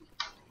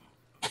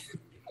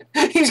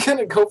 He's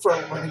gonna go for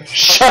a run.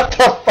 Shut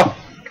the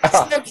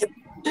fuck up.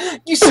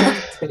 You suck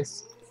at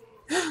this.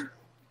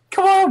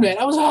 Come on, man.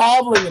 I was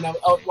hobbling and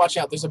oh, watch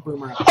out. There's a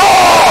boomerang.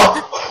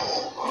 Oh!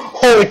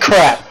 Holy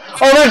crap.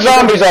 Oh, there's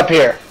zombies up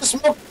here.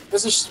 Smoke.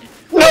 There's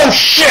a... No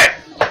shit!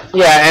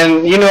 Yeah,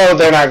 and you know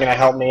they're not gonna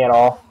help me at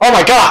all. Oh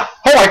my god!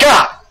 Oh my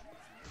god!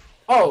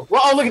 Oh,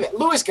 well, oh, look at that.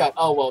 Lewis got...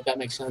 Oh, well, that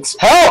makes sense.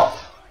 Help!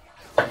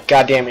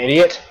 Goddamn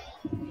idiot.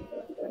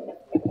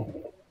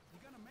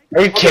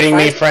 Are you kidding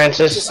me,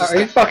 Francis? Are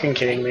you fucking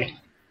kidding me?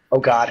 Oh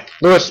god.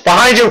 Lewis,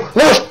 behind you!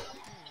 Lewis!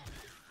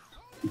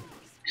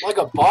 Like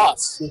a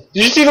boss. Did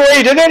you see the way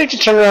he did that? He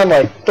just turned around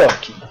like,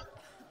 fuck you. Oh,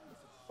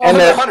 and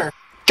the hunter.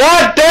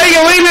 God dang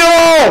it, leave me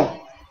alone!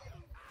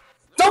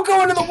 Don't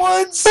go into the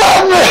woods!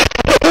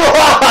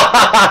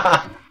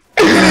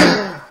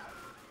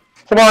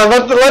 Come on,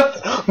 let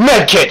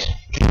medkit!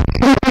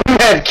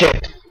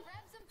 Medkit!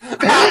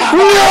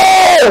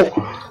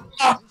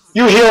 No!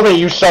 You heal me,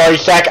 you sorry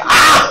sack!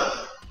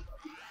 Ah!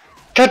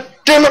 God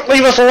damn it,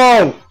 leave us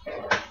alone!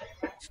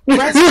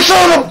 You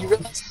son of...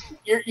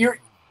 You're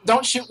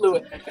don't shoot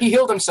Lewis. He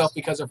healed himself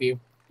because of you.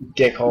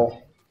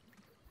 Dickhole.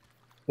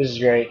 This is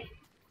great.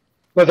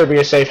 Let there be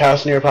a safe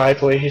house nearby,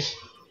 please.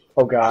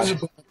 Oh god.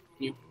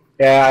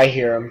 Yeah, I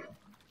hear him.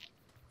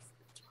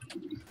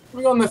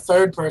 We're going the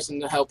third person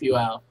to help you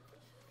out.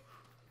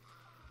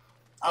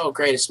 Oh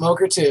great, a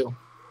smoker too.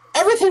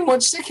 Everything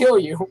wants to kill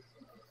you.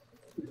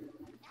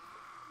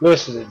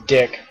 Lewis is a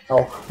dick.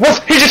 Oh.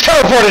 Woof! He just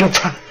teleported in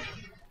front!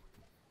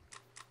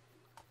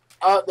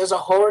 There's a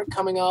horde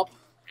coming up.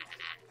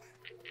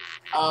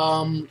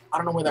 I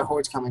don't know where that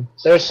horde's coming.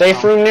 Is there a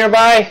safe room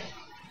nearby?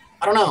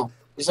 I don't know.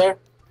 Is there?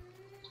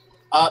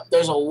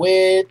 There's a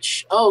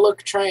witch. Oh,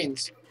 look,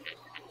 trains.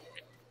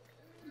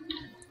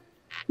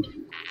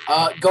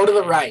 Go to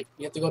the right.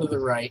 You have to go to the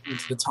right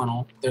into the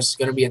tunnel. There's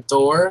gonna be a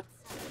door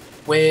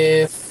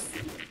with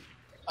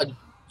a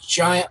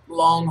giant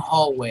long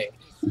hallway.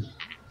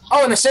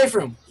 Oh, in the safe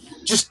room.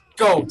 Just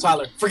go,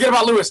 Tyler. Forget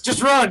about Lewis.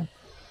 Just run.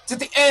 It's at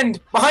the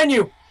end. Behind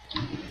you.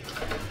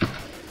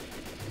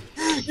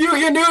 You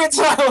can do it,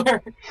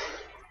 Tyler!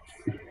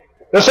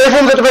 The safe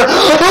room's at the back.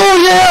 Oh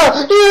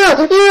yeah!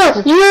 Yeah!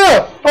 Yeah!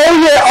 Yeah! Oh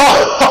yeah!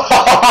 Oh.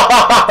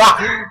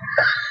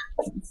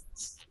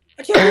 I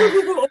can't believe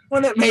you're the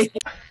one that made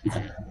it.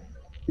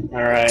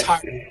 Alright.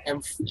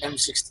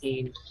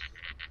 M16.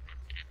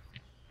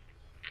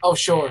 Oh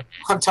sure.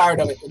 I'm tired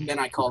of it, and then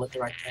I call it the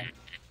right thing.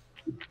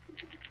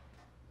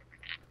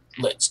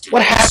 Let's do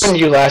What happened to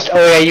you last?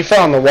 Oh yeah, you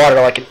fell in the water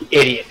like an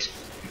idiot.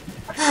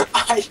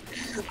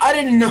 I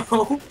didn't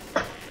know.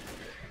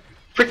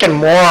 Freaking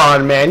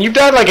moron, man. You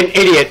died like an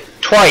idiot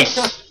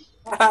twice.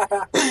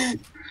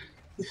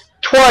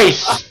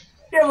 Twice. I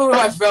can't believe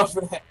I fell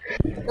for that.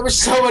 There were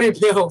so many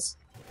pills.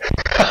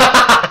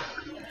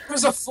 There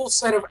was a full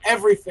set of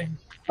everything.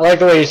 I like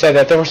the way you said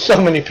that. There were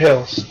so many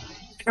pills.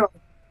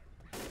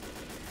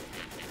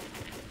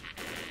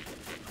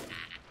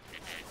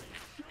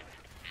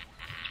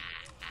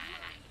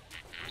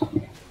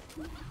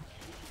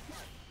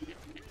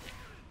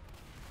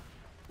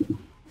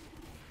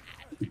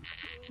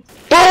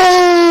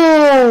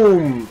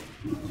 Boom!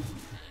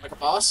 Like a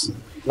boss?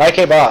 Like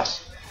a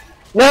boss.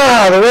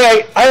 Nah, the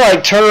way I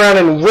like turned around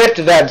and whipped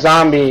that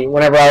zombie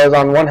whenever I was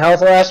on 1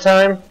 health last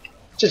time.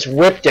 Just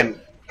whipped him.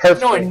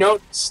 Perfect. No, I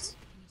noticed.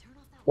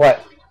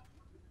 What?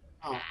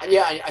 Oh,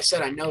 yeah, I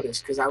said I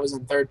noticed because I was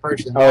in third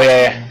person. Oh,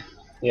 yeah.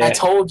 I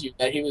told you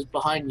that he was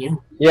behind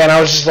you. Yeah, and I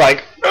was just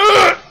like,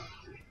 ugh!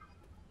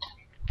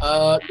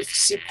 If you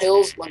see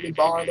pills, let me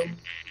borrow them.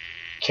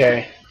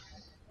 Okay.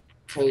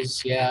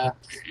 Because, yeah.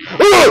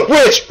 Ooh,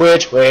 witch!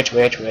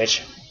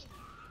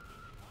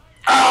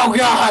 Oh,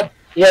 God!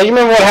 Yeah, you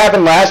remember what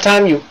happened last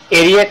time, you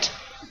idiot?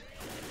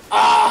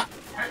 Ah!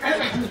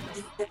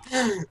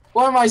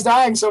 Why am I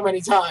dying so many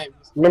times?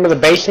 Remember the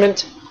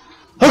basement?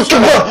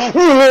 Oh,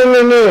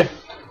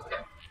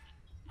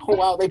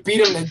 wow, they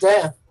beat him to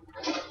death.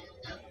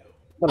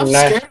 I'm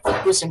scared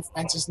of Lewis and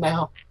Francis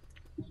now.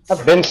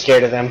 I've been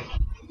scared of them.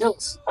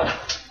 Pills.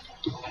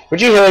 Would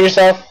you heal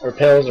yourself? Or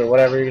pills, or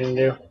whatever you're gonna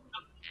do?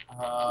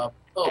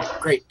 Oh,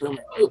 great,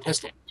 boomer. Ooh,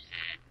 pistol.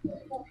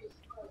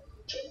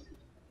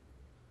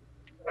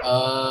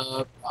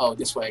 Oh,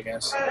 this way, I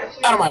guess.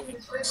 Out of my way,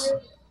 please.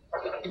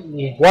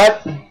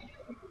 What?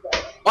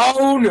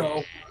 Oh,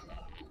 no.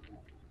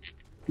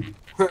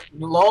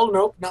 Lol,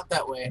 nope, not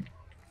that way.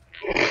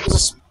 There's a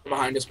smoker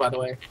behind us, by the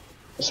way.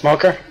 A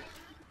smoker?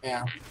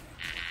 Yeah.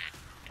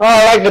 Oh,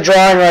 I like the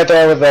drawing right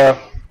there with the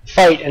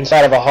fight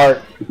inside of a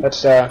heart.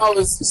 That's, Oh,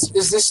 is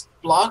this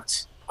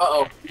blocked?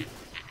 Uh-oh.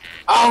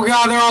 Oh,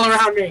 God, they're all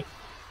around me.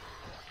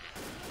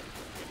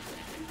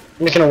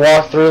 I'm just gonna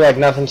walk through like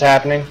nothing's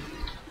happening.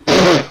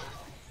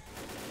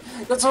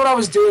 That's what I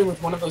was doing with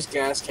one of those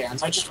gas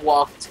cans. I just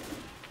walked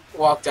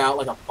out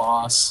like a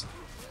boss.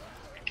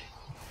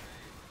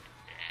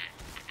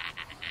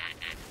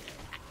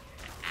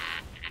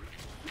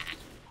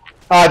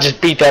 I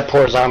just beat that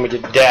poor zombie to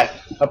death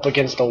up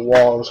against the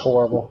wall. It was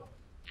horrible.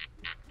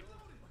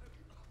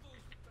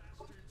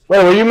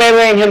 Wait, were you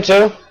meleeing him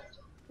too?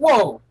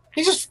 Whoa!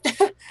 He just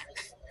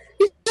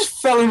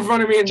fell in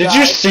front of me and died. Did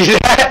you see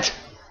that?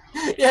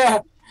 Yeah.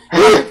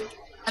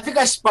 I think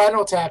I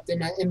spinal tapped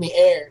him in the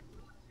air.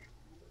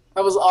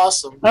 That was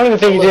awesome. I don't even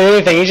think he did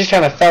anything. He just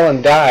kind of fell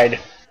and died.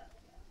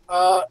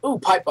 Ooh,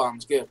 pipe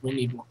bombs. Good.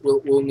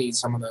 We'll need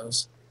some of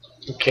those.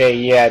 Okay,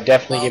 yeah,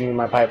 definitely give me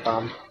my pipe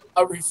bomb.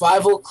 A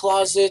revival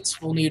closet.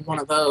 We'll need one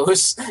of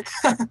those.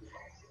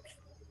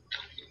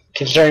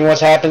 Considering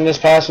what's happened this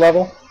past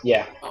level?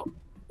 Yeah. Oh,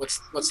 what's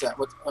that?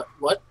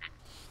 What?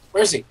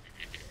 Where is he?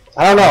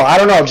 I don't know. I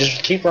don't know.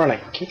 Just keep running.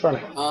 Keep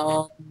running.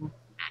 Oh,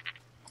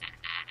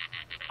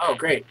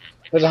 great.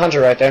 There's a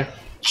hunter right there.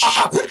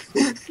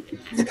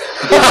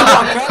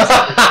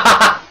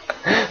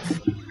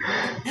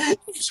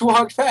 You just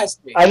walked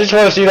past me. I just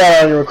want to see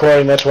that on your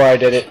recording. That's why I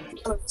did it.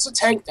 There's a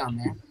tank down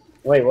there.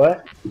 Wait,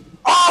 what?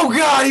 Oh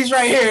god, he's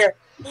right here.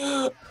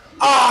 Oh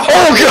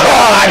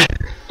god!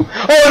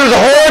 Oh, there's a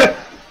horde!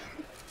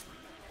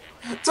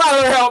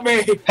 Tyler, help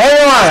me!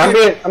 Hang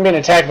on! I'm being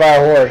attacked by a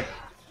horde.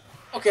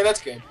 Okay,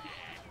 that's good.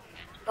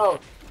 Oh.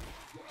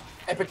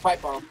 Epic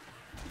pipe bomb.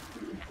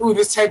 Ooh,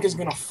 this tank is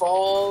gonna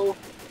fall.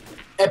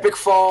 Epic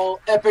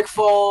fall. Epic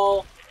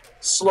fall.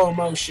 Slow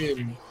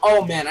motion.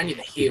 Oh man, I need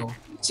to heal.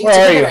 See,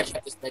 Where are you? I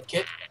kept this med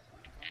kit.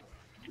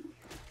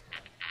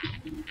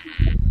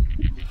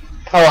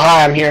 Oh,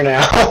 hi, I'm here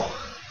now.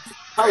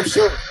 Oh,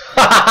 sure.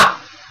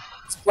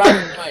 It's black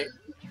and white.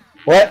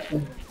 What?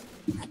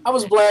 I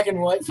was black and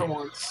white for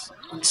once.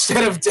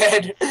 Instead of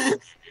dead.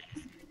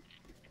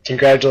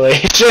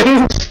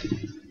 Congratulations.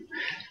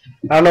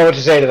 I don't know what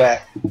to say to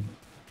that.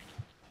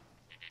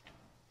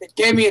 It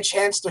gave me a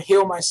chance to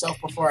heal myself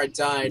before I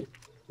died.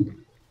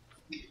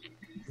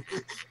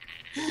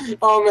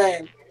 Oh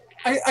man.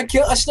 I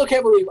still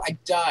can't believe I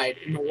died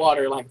in the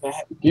water like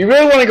that. Do you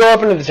really want to go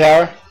up into the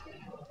tower?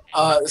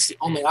 That's the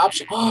only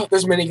option. Oh,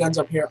 there's miniguns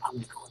up here. I'm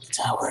gonna go in the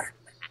tower.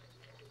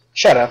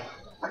 Shut up.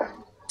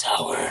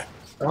 Tower.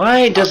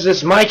 Why does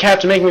this mic have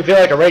to make me feel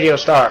like a radio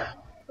star?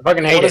 I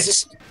fucking hate What is it.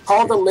 this?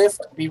 Call the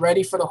lift. Be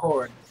ready for the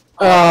horde.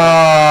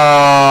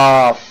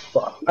 Oh,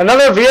 fuck.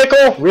 Another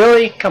vehicle?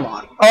 Really? Come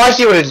on. Oh, I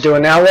see what it's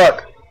doing now.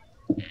 Look.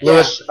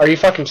 Lewis, are you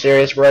fucking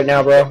serious right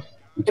now, bro?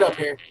 Get up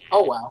here.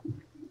 Oh, wow.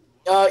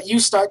 You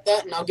start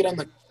that, and I'll get on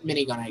the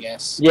minigun, I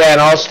guess. Yeah, and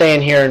I'll stay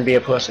in here and be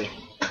a pussy.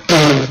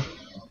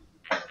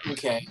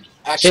 Okay.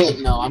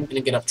 Actually, no. I'm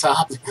gonna get up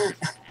top.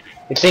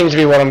 It seems to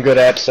be what I'm good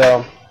at,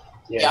 so...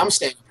 Yeah, I'm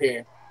staying up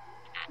here.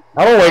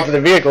 I won't wait for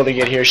the vehicle to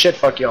get here. Shit,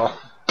 fuck y'all.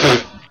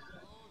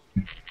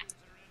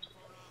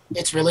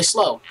 It's really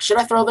slow. Should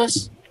I throw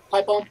this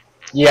pipe bomb?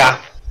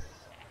 Yeah.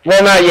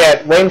 Well, not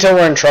yet. Wait until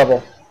we're in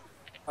trouble.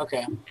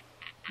 Okay.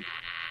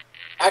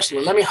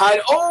 Actually, let me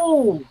hide.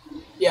 Oh!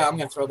 Yeah, I'm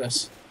gonna throw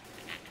this.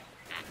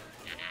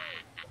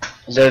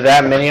 Is there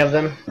that many of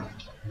them?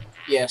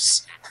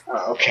 Yes.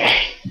 Oh,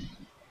 okay.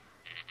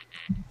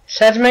 Just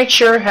had to make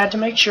sure,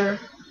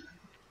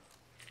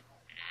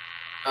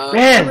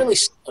 Man. It's really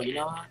slow, you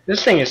know?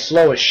 This thing is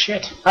slow as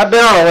shit. I've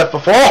been on a lift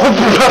before.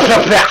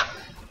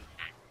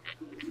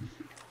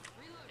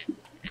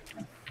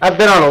 I've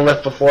been on a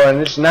lift before, and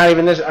it's not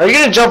even this. Are you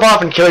gonna jump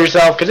off and kill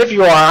yourself? Because if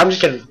you are, I'm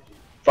just gonna...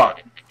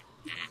 Fuck.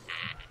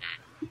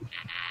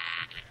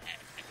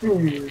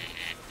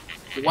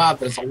 Wow,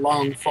 there's a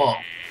long fall.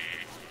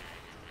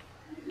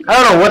 I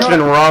don't know what's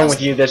been wrong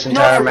with you this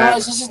entire map.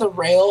 This is the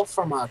rail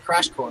from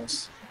Crash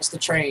Course. It's the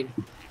train.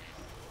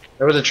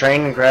 There was a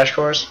train in Crash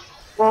Course?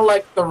 Well,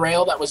 like the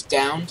rail that was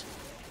downed.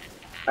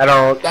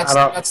 That's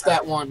That's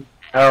that one.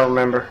 I don't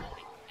remember.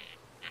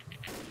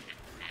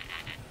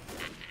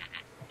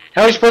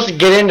 How are we supposed to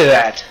get into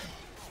that?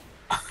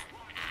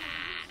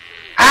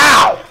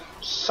 Ow!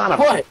 Son of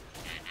a... What?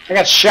 I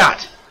got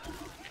shot.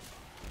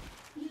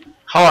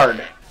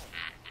 Hard.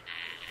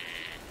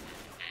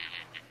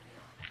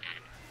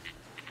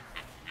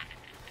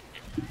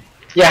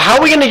 Yeah, how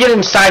are we gonna get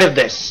inside of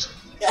this?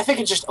 Yeah, I think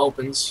it just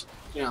opens.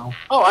 You know.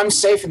 Oh, I'm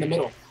safe in the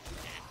middle.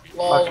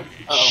 Lol.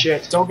 Uh-oh.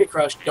 Shit. Don't get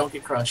crushed. Don't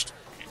get crushed.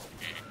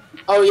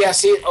 Oh yeah,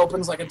 see, it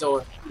opens like a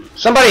door.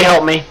 Somebody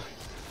help me.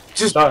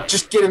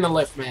 Just get in the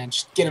lift, man.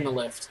 Just get in the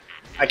lift.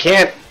 I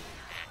can't.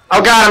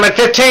 Oh god, I'm at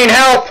 15.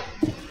 Help!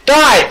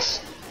 Guys!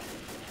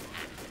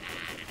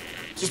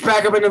 Just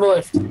back up into the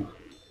lift.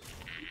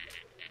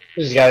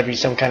 This has got to be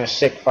some kind of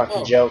sick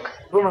fucking joke.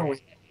 Who am I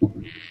with?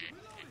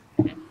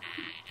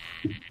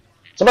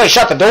 Somebody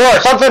shut the door or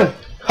something!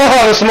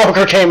 Oh, the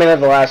smoker came in at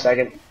the last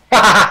second.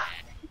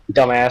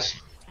 Dumbass.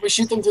 Can we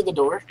shoot them through the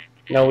door?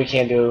 No, we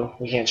can't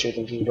shoot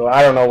them through the door.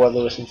 I don't know what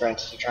Lewis and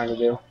Francis are trying to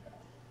do.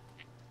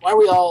 Why are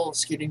we all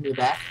scooting to the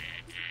back?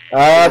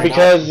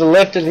 Because the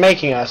lift is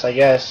making us, I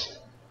guess.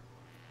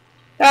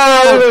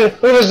 Oh, look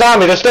at the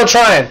zombie. They're still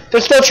trying.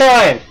 They're still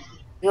trying.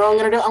 You know what I'm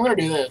gonna do? I'm gonna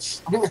do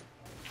this. I'm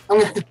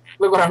gonna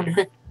look what I'm doing.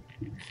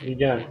 What are you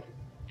doing?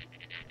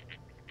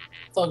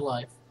 Thug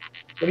life.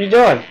 What are you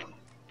doing?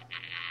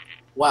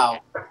 Wow.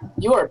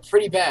 You are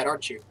pretty bad,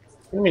 aren't you?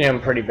 What do you mean I'm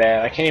pretty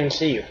bad? I can't even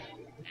see you.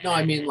 No,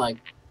 I mean like,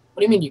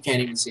 what do you mean you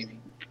can't even see me?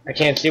 I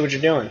can't see what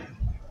you're doing.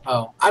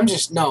 Oh, I'm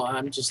just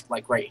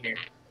like right here,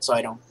 so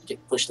I don't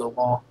get pushed to the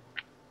wall.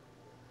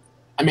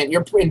 I mean,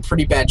 you're in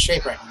pretty bad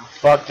shape right now.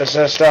 Fuck the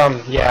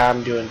system. Yeah,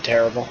 I'm doing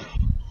terrible.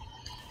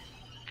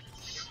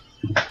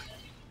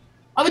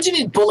 Why would you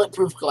need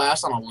bulletproof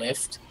glass on a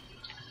lift?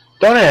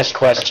 Don't ask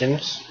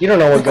questions. You don't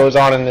know what goes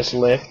on in this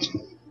lift.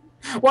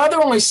 Why are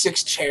there only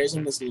 6 chairs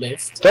in this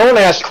lift? Don't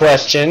ask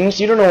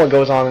questions. You don't know what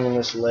goes on in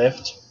this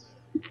lift.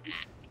 You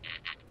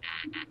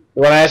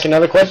want to ask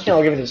another question?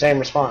 I'll give you the same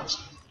response.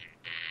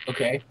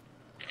 Okay.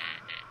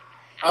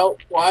 Oh,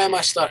 why am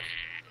I stuck?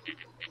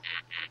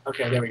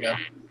 Okay, there we go.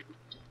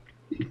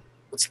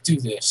 Let's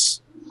do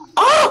this.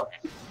 Oh!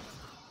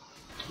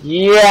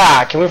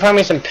 Yeah, can we find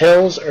me some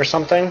pills or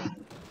something?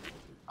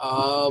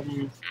 Oh,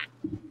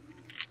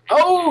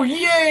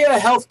 yeah,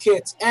 health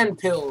kits and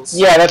pills.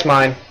 Yeah, that's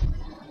mine.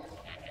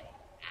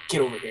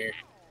 Get over here.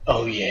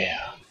 Oh,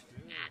 yeah.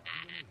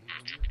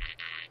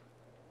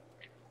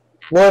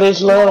 What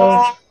is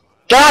love?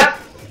 God!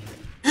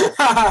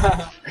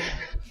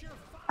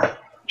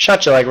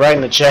 Shot you, like, right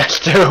in the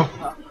chest, too.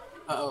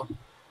 Uh-oh.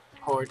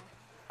 Horde.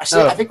 I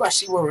think I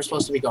see where we're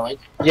supposed to be going.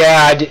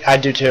 Yeah, I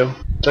do, too.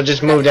 So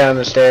just move down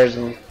the stairs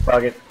and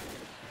fuck it.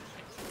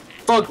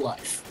 Thug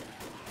life.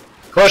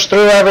 Push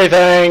through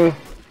everything!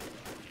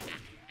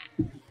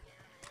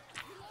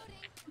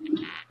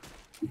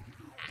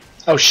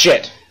 Oh,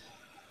 shit.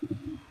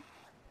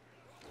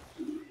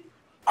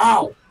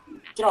 Ow!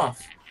 Get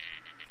off.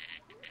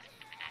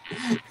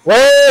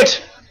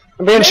 Wait!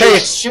 I'm being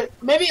chased!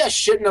 Maybe I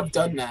shouldn't have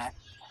done that.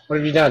 What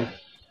have you done?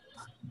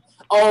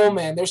 Oh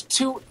man, there's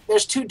two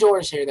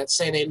doors here that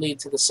say they lead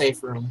to the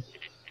safe room.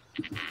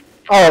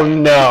 Oh,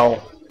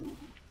 no.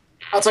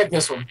 I'll take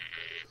this one.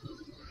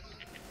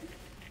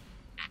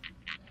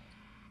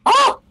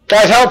 Oh!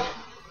 Guys, help!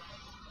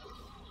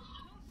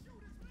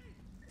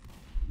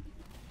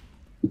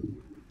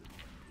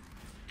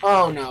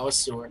 Oh no, a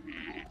sewer.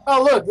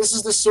 Oh look, this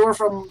is the sewer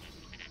from...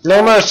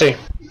 No mercy.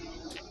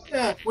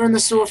 Yeah, we're in the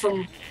sewer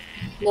from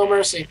No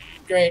Mercy.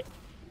 Great.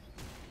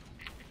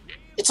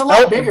 It's a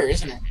lot bigger,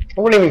 isn't it? I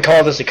wouldn't even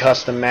call this a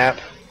custom map.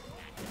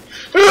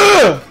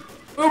 Ugh!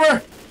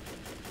 Uber!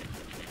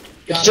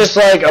 It's just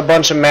like a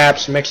bunch of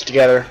maps mixed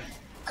together.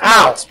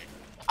 Ow!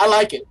 I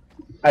like it.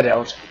 I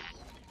don't.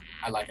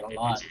 I like it a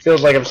lot.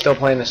 Feels like I'm still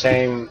playing the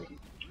same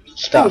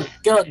stuff. Ooh,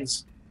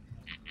 guns.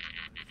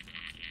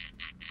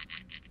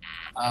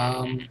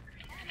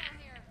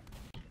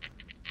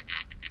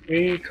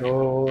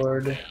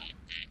 Record.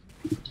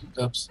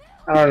 Oops.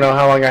 I don't know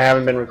how long I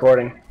haven't been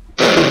recording.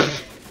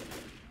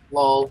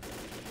 Lol.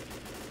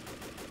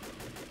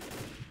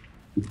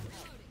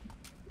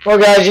 Well,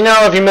 guys, you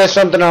know, if you missed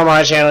something on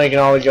my channel, you can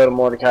always go to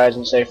Mordecai's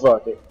and say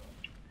fuck it.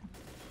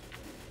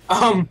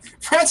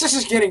 Francis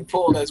is getting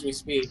pulled as we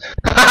speak.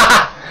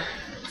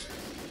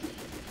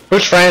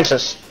 Who's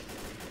Francis?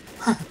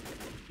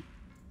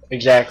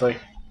 Exactly.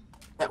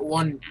 That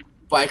one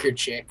biker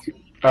chick.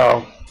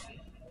 Oh.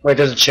 Wait,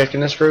 there's a chick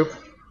in this group?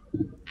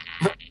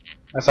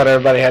 I thought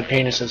everybody had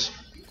penises.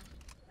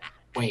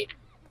 Wait.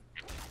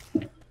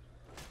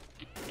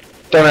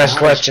 Don't ask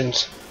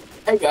questions.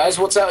 Hey guys,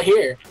 what's out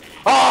here?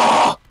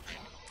 Oh!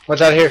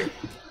 What's out here?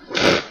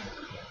 There's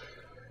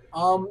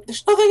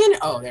nothing in it.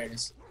 Oh, there it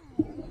is.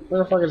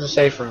 Where the fuck is the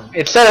safe room?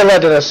 It said it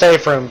led to the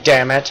safe room,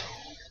 damn it.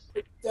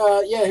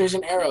 Yeah, here's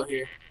an arrow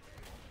here.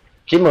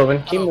 Keep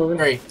moving, keep moving.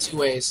 Great, 2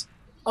 ways.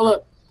 Oh,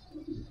 look.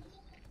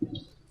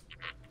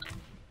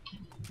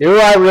 Do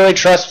I really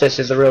trust this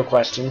is the real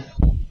question.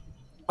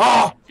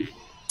 Oh!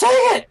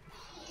 Dang it!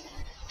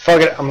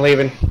 Fuck it, I'm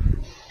leaving.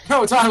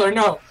 No, Tyler,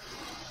 no.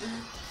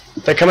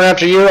 If they're coming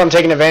after you, I'm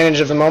taking advantage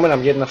of the moment,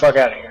 I'm getting the fuck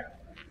out of here.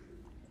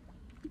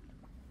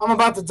 I'm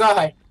about to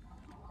die.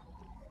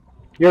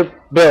 You're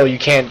Bill, you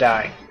can't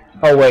die.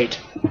 Oh, wait.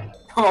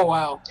 Oh,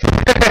 wow.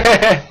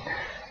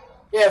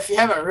 Yeah, if you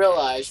haven't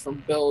realized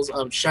from Bill's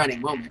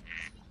shining moment.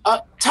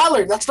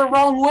 Tyler, that's the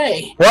wrong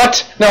way.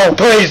 What? No,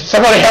 please,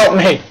 somebody help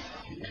me.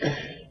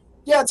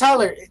 Yeah,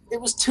 Tyler, it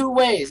was 2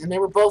 ways, and they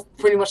were both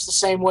pretty much the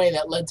same way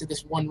that led to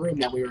this one room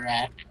that we were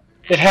at.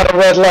 It had a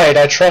red light,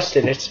 I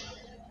trusted it.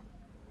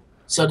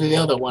 So did the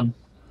other one.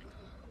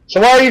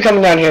 So why are you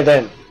coming down here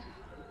then?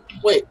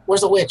 Wait,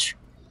 where's the witch?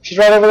 She's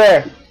right over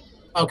there.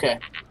 Okay.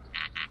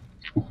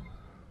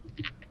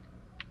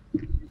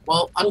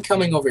 Well, I'm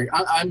coming over here.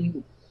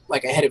 I'm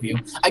like ahead of you.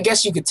 I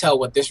guess you could tell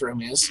what this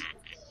room is.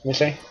 Let me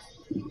see.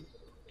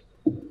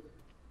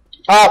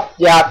 Oh,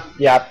 yeah.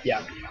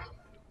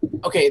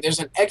 Okay, there's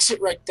an exit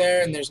right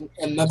there, and there's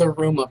another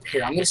room up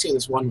here. I'm gonna see what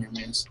this one room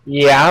is.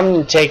 Yeah,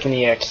 I'm taking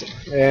the exit,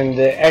 and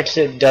the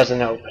exit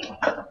doesn't open.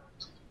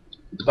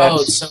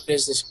 Oh, so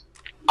there's this.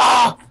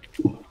 Ah!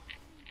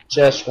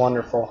 Just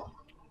wonderful.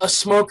 A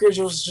smoker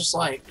was just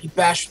like, he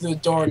bashed through the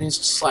door, and he's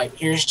just like,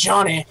 here's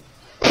Johnny.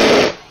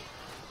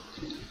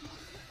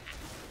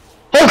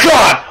 Oh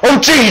God! Oh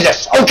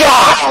Jesus! Oh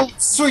God! Oh,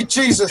 sweet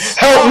Jesus!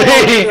 Help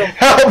me!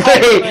 Help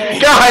me!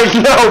 Guys,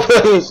 no,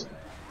 please!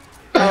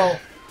 Oh.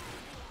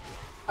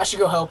 I should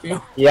go help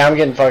you. Yeah, I'm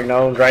getting fucking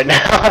owned right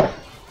now.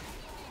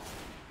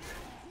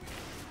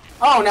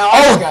 Oh, now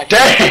I got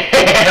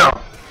damn!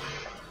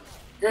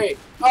 Great.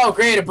 Oh,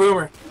 great, a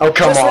boomer. Oh,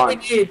 come Just on. what we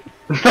need.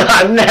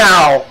 Not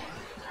now!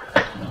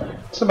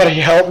 Somebody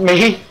help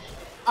me.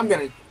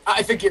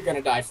 I think you're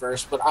gonna die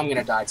first, but I'm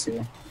gonna die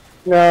too.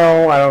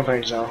 No, I don't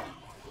think so.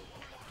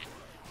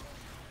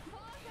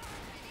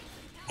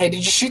 Hey,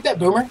 did you shoot that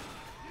boomer?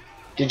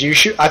 Did you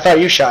shoot? I thought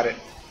you shot it.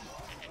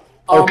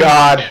 Oh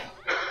God.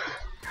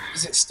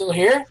 Is it still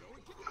here?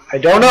 I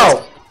don't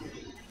know.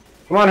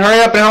 Come on,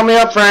 hurry up and help me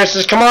up,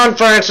 Francis. Come on,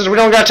 Francis. We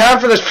don't got time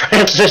for this,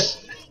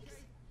 Francis.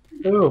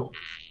 Ooh.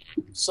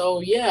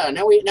 So yeah,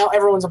 now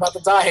everyone's about to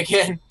die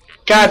again.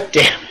 God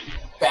damn it.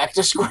 Back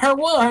to square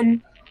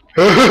one.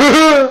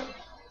 Goddamn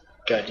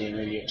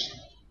idiots.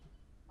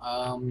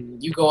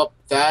 You go up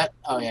that.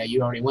 Oh yeah,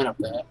 you already went up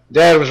that.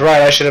 Dad was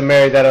right. I should have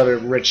married that other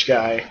rich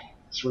guy.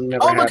 This would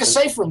never Oh, happen. look, a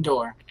safe room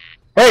door.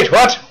 Wait,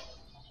 what?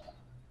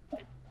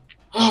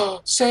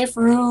 Safe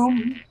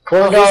room.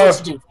 Corn Here's dog. what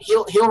to do.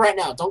 Heal right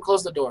now. Don't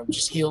close the door.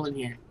 Just heal in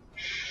here.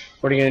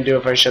 What are you gonna do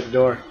if I shut the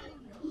door?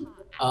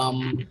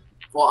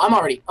 Well, I'm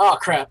already. Oh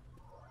crap.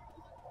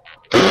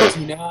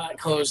 Do not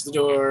close the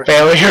door.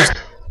 Failure.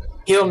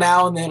 Heal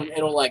now, and then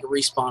it'll like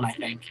respawn. I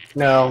think.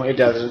 No, it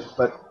doesn't.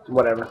 But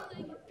whatever.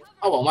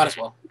 Oh well, might as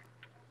well.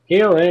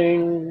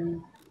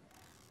 Healing.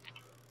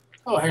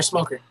 Oh, here's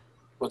Smoker.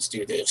 Let's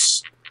do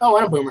this. Oh,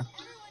 and a Boomer.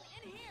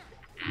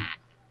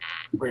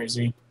 Where is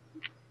he?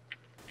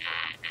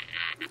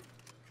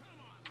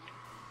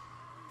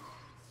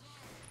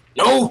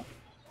 No!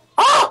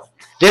 Ah!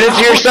 Did it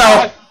to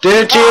yourself. God.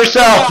 Did it to Oh,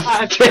 yourself.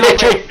 God.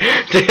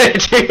 Did it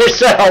to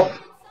yourself.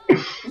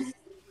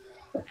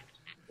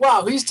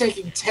 Wow, he's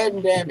taking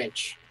 10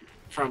 damage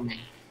from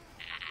me.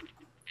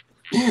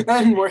 That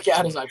didn't work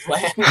out as I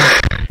planned.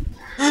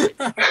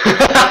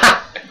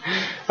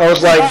 I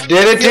was like,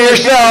 did it to I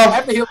yourself.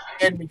 have to heal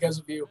again because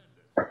of you.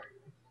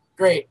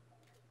 Great.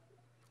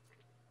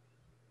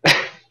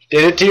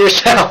 Did it to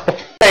yourself.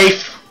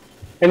 Safe.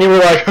 And you were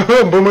like,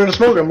 Boomer and a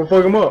Smoker, I'm gonna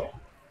fuck him up.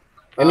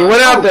 And you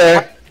went out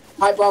there.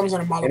 Pipe bombs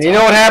and a Molotov. And you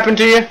know what happened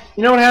to you?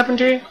 You know what happened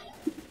to you?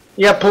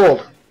 You got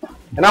pulled.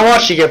 And I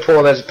watched you get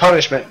pulled as a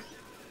punishment.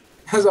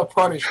 As a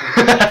punishment.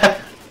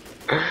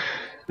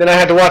 Then I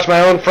had to watch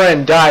my own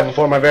friend die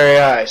before my very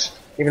eyes.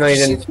 Even though you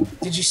didn't.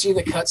 Did you see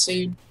the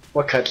cutscene?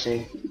 What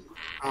cutscene?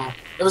 Oh,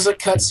 it was a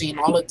cutscene.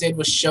 All it did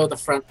was show the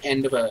front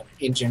end of a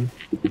engine.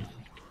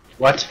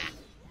 What?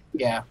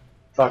 Yeah.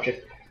 Fuck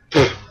it.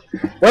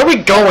 Where are we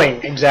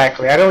going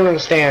exactly? I don't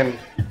understand.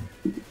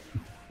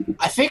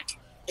 I think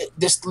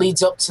this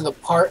leads up to the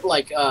part,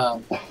 like,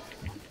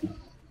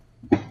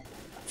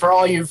 for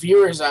all your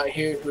viewers out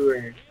here who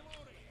are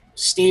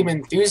Steam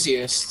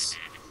enthusiasts,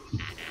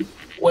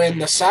 when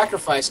the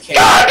Sacrifice came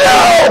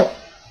no!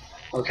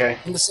 Okay.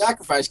 when the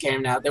Sacrifice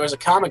came out, there was a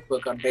comic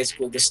book on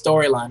basically the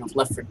storyline of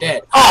Left 4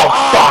 Dead.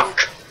 Oh,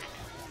 fuck!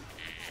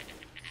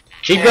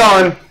 Keep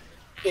going.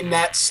 In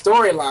that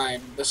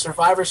storyline, the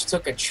survivors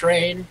took a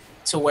train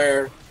to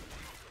where,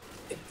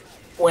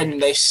 when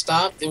they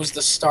stopped, it was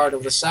the start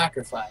of the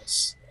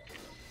Sacrifice.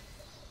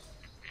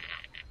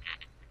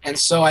 And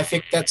so I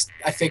think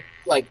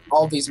like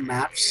all these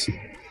maps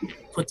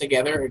put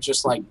together are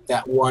just like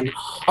that one,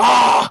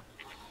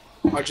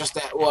 or just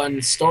that one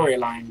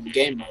storyline in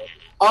game mode.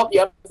 Oh,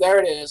 yep, there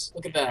it is.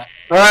 Look at that.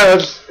 Alright,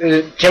 let's.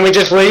 Can we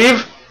just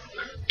leave?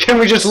 Can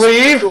we just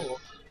leave? Cool.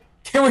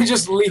 Can we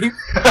just leave?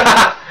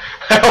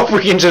 I hope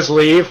we can just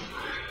leave.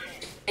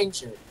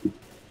 Danger.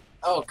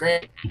 Oh,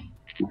 great.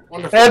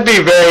 Wonderful. That'd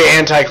be very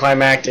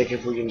anticlimactic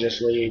if we can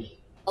just leave.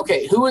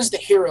 Okay, who is the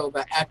hero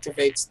that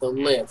activates the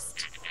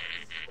lift?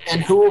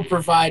 And who will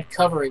provide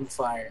covering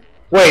fire?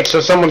 Wait,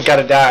 so someone's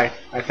gotta die,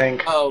 I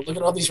think. Oh, look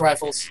at all these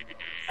rifles.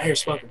 I hear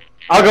smoking.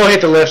 I'll go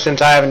hit the lift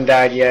since I haven't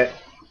died yet.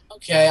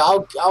 Okay,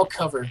 I'll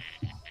cover,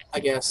 I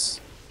guess.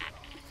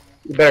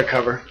 You better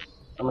cover.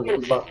 I'm gonna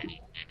get fucked.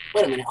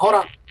 Wait a minute, hold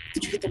on.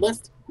 Did you hit the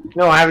lift?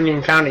 No, I haven't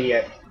even found it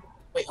yet.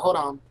 Wait, hold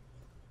on.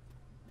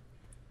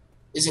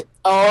 Is it?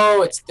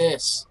 Oh, it's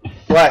this.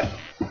 What?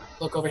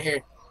 Look over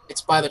here.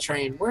 It's by the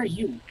train. Where are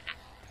you?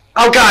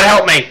 Oh god,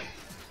 help me!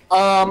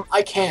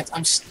 I can't.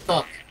 I'm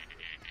stuck.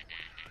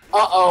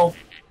 Uh-oh.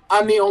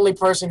 I'm the only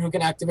person who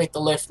can activate the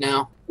lift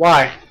now.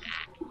 Why?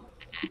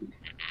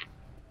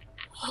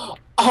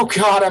 Oh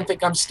god, I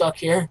think I'm stuck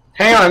here.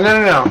 Hang on,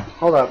 no.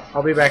 Hold up,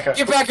 I'll be back up.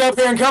 Get back up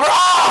here and cover.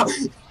 Ah!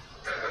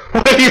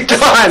 What have you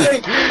done?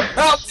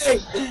 Help me!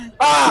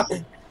 Ah!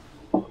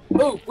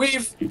 Ooh,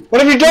 we've...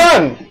 What have you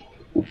done?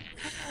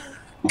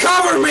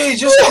 Cover me!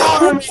 Just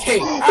cover me! What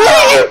did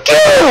you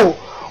do?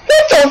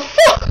 What the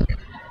fuck?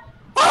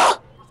 Ah!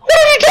 What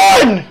have you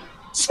done?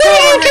 Just What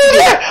cover did you do me!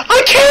 there?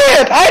 I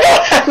can't! I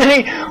don't have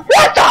any...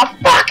 What the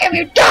fuck have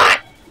you done?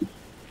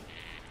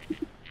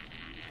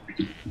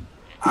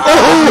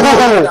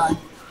 Ah!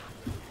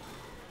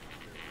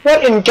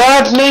 What in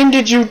God's name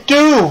did you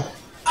do?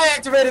 I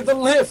activated the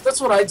lift.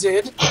 That's what I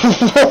did.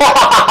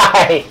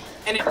 Why?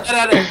 And it let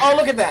out oh,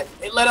 look at that.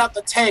 It let out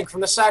the tank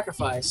from the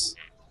Sacrifice.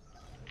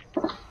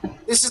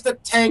 This is the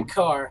tank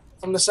car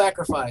from the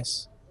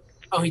Sacrifice.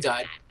 Oh, he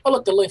died. Oh,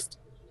 look, the lift.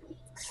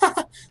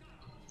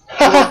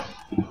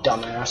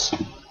 Dumbass.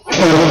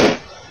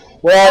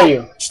 Where are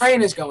you?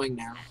 Train is going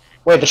now.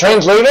 Wait, the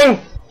train's leaving?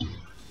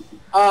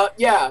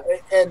 Yeah,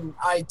 and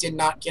I did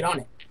not get on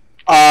it.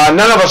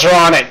 None of us are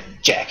on it,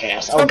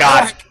 jackass. Oh Come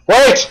god. back.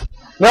 Wait!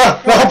 No,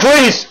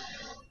 please!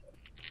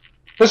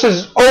 This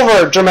is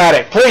over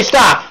dramatic. Please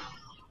stop!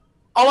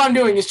 All I'm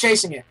doing is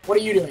chasing it. What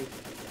are you doing?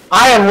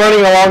 I am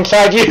running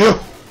alongside you.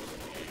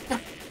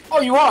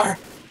 Oh, you are.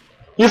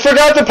 You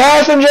forgot the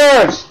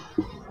passengers!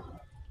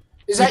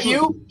 Is that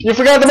you? You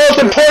forgot the most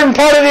important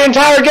part of the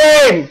entire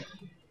game!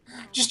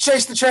 Just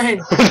chase the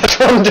train. That's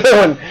what I'm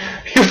doing.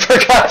 You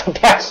forgot the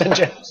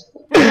passengers.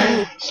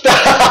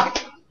 Stop!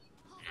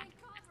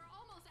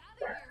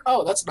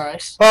 Oh, that's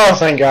nice. Oh,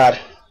 thank God.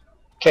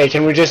 Okay,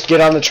 can we just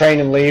get on the train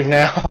and leave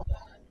now?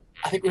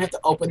 I think we have to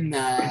open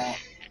the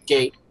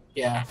gate.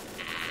 Yeah.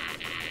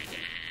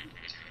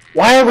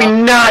 Why are we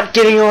not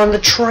getting on the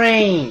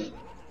train?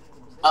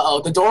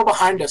 Uh-oh, the door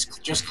behind us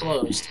just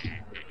closed.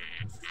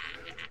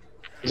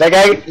 Is that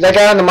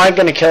guy on the mic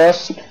gonna kill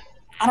us?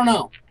 I don't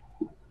know.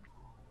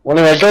 Well,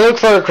 anyway, go look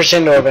for a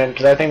crescendo event,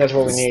 because I think that's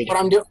what we need. What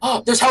I'm doing?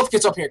 Oh, there's health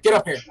kits up here. Get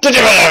up here. Get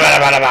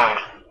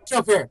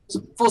up here. There's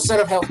a full set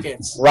of health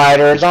kits.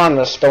 Riders on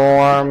the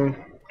storm.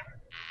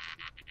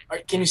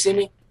 Alright, can you see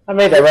me? I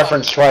made that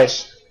reference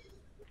twice.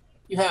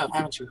 You have,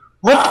 haven't you?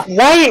 What?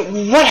 Why?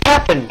 What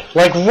happened?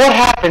 Like, what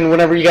happened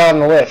whenever you got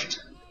on the lift?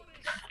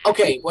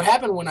 Okay, what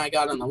happened when I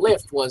got on the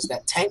lift was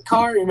that tank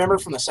car, remember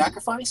from the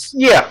sacrifice?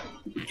 Yeah.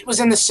 It was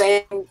in the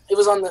same, it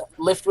was on the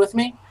lift with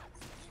me.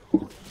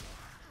 You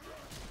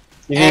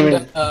didn't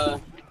even...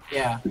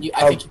 yeah.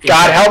 I think you can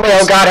God help me,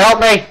 oh God help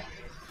me!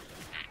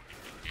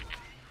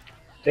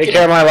 Take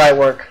care of my light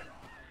work.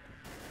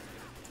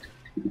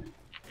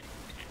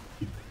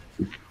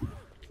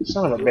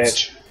 Son of a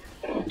bitch.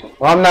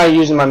 Well, I'm not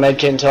using my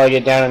medkit until I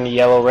get down in the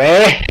yellow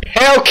range.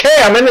 Okay,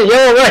 I'm in the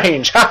yellow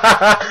range!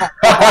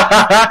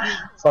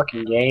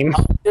 Fucking game.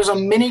 There's a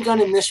minigun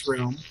in this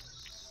room.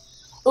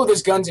 Oh,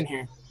 there's guns in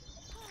here.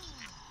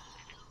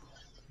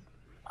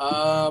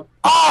 Oh,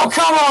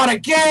 come on,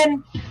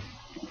 again!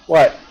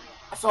 What?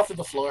 I fell through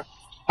the floor.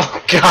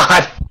 Oh,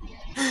 God.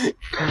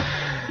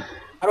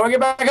 How do I get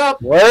back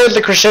up? Where is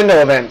the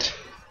crescendo event?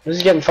 This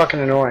is getting fucking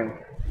annoying.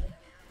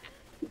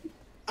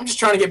 I'm just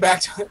trying to get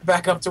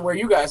back up to where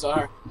you guys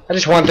are. I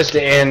just want this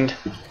to end.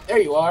 There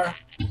you are.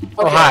 Okay.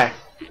 Oh, hi.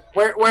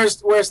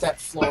 Where's that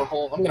floor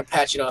hole? I'm gonna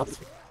patch it up.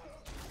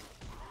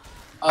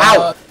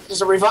 Ow!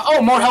 There's a revive.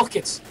 Oh, more health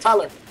kits,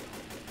 Tyler.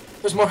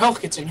 There's more health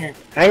kits in here.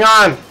 Hang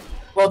on.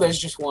 Well, there's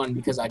just one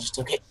because I just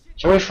took it.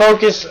 Can we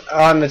focus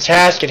on the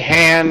task at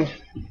hand?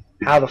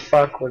 How the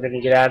fuck we're gonna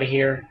get out of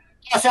here?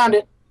 I found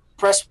it.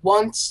 Press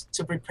once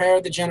to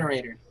prepare the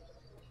generator.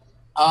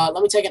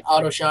 Let me take an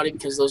auto shotty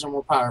because those are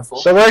more powerful.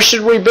 So where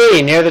should we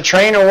be? Near the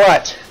train or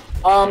what?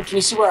 Can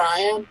you see where I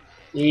am?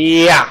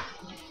 Yeah.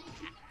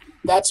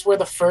 That's where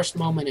the first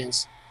moment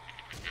is.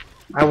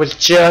 I was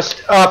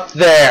just up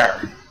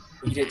there.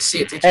 You didn't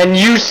see it, did you? And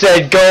you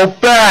said go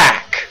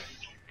back.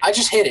 I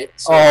just hit it.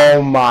 So.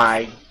 Oh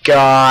my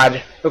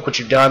God. Look what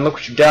you've done. Look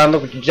what you've done.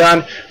 Look what you've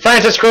done.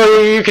 Francis, screw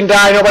you. You can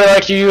die. Nobody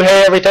likes you. You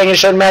hate everything. It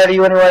shouldn't matter to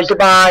you anyway.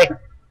 Goodbye.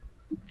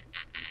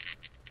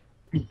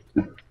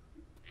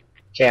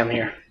 Okay, I'm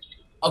here.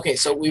 Okay,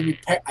 so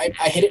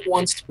I hit it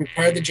once to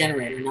prepare the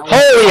generator. Now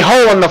Holy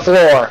hole in the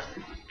floor.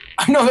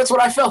 I know, that's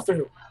what I fell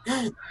through.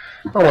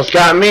 Almost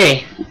got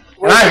me.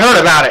 And I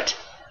heard about it.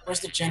 Where's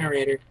the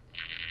generator?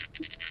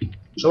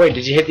 So wait,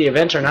 did you hit the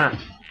event or not?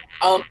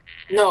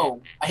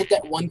 No. I hit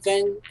that one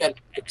thing that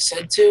it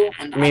said to,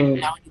 and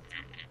now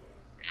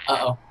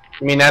uh-oh.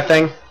 You mean that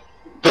thing?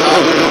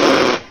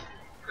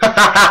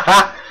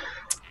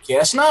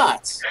 Guess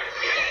not.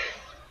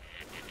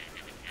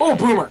 Oh,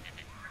 boomer.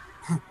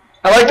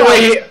 I like the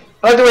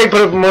way he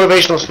put a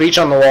motivational speech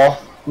on the wall.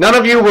 None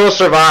of you will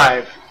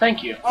survive.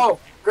 Thank you. Oh,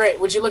 great.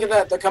 Would you look at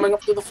that? They're coming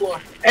up through the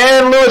floor.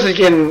 And Lewis is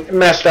getting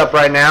messed up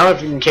right now,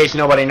 in case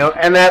nobody knows.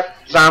 And that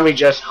zombie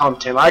just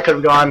humped him. I could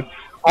have gone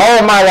all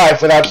of my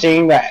life without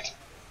seeing that.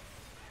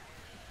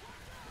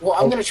 Well,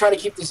 I'm going to try to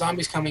keep the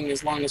zombies coming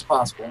as long as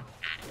possible.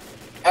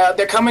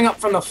 They're coming up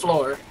from the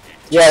floor.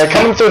 Yeah, they're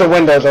coming through the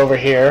windows over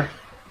here.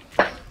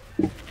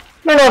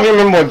 I don't know if you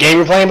remember what game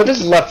you're playing, but this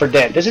is Left 4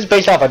 Dead. This is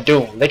based off of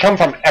Doom. They come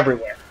from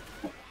everywhere.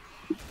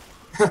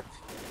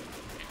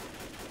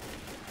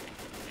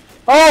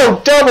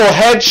 Oh, double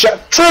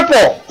headshot.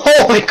 Triple!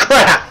 Holy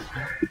crap!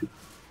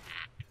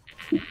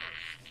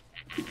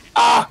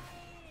 Ah!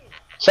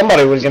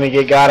 Somebody was gonna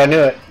get got, I knew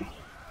it.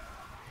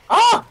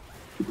 Ah!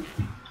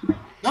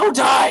 No,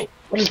 die!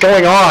 What is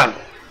going on?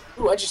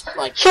 Ooh, I just,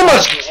 like... So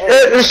much,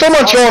 there's so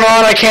much going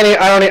on,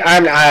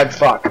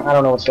 fuck. I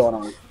don't know what's going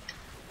on.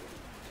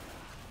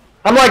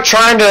 I'm like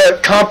trying to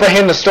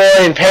comprehend the story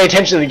and pay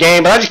attention to the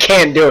game, but I just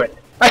can't do it.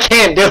 I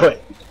can't do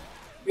it.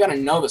 You gotta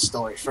know the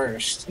story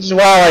first. This is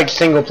why I like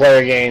single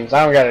player games.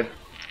 I don't gotta...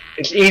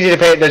 It's easy to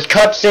pay... There's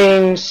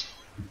cutscenes.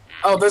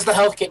 Oh, there's the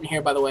health kit in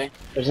here, by the way.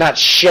 There's not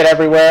shit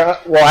everywhere.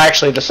 Well,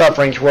 actually, the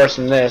suffering's worse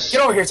than this.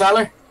 Get over here,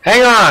 Tyler.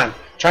 Hang on.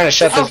 Trying to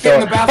shut this door. In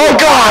the bathroom. Oh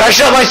God! I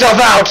shut myself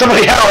out.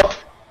 Somebody help!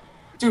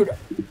 Dude,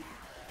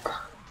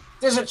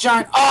 there's a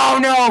giant. Oh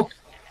no!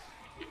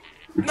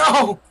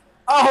 No!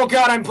 Oh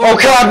God, I'm. Oh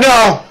God,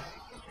 no!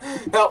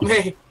 Help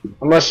me!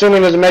 I'm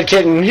assuming there's a med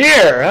kit in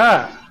here.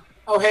 Huh?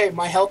 Oh hey,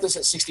 my health is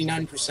at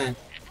 69%.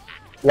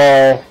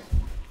 Lol.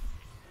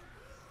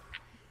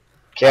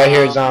 Okay, I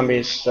hear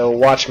zombies, so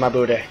watch my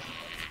booty.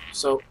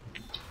 So,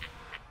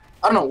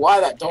 I don't know why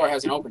that door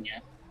hasn't opened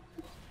yet.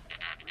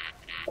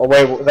 Oh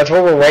wait, that's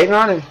what we're waiting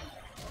on?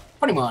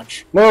 Pretty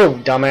much.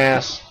 Move,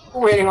 dumbass.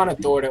 We're waiting on a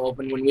door to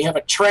open when we have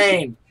a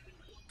train.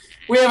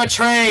 We have a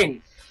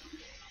train!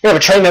 We have a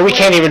train that we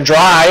can't even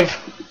drive.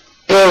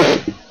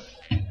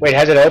 Wait,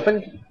 has it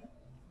opened?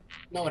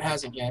 No, it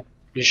hasn't yet.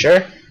 You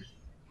sure?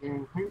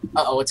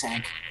 Uh-oh, a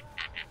tank.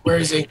 Where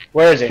is he?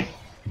 Where is he?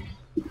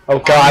 Oh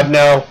God,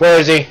 no. Where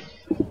is he?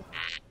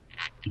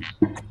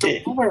 I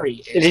don't know where he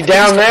is. Is he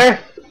down there?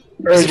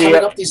 Or Is he coming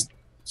up? up these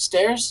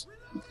stairs?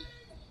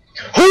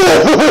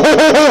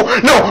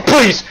 No,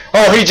 please!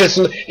 Oh, he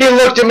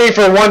looked at me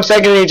for 1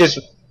 second and he just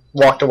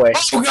walked away.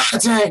 Oh God, a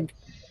tank!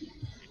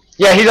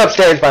 Yeah, he's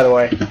upstairs, by the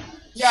way.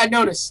 Yeah, I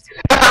noticed.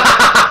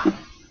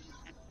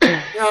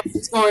 No,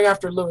 he's going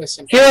after Lewis.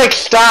 He like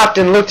stopped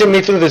and looked at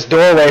me through this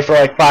doorway for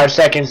like 5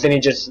 seconds, then he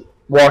just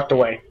walked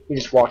away. He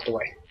just walked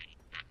away.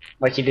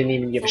 Like he didn't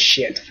even give a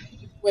shit.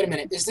 Wait a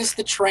minute, is this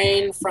the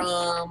train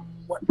from...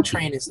 What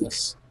train is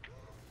this?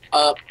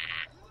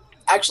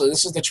 Actually,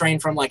 this is the train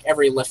from like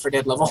every Left 4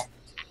 Dead level.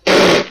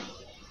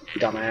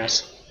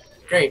 Dumbass.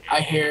 Great,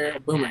 I hear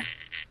Boomer.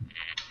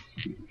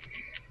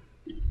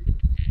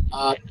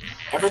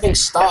 Everything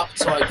stopped,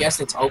 so I guess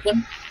it's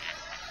open?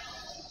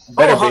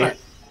 Better oh, Hunter.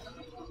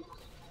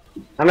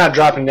 be. I'm not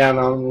dropping down,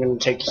 I'm gonna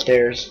take the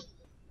stairs.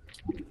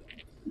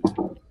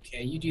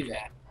 Okay, you do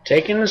that.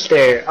 Taking the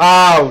stairs.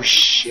 Oh,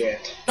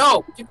 shit.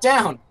 No, get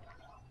down!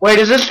 Wait,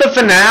 is this the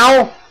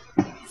finale?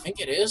 I think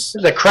it is. This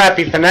is a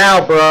crappy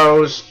finale,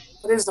 bros.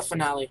 What is the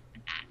finale?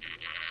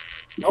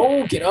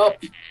 No, get up.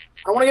 I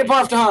don't want to get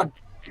buffed on.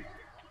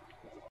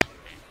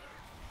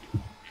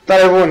 Thought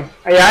everyone...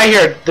 Yeah, I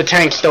hear the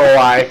tank's still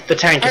alive. The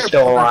tank is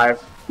still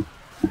alive.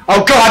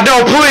 Oh God,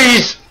 no,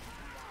 please!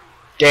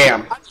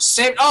 Damn. I just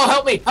saved... Oh,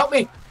 help me, help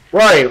me!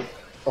 Where are you?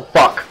 Oh,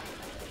 fuck.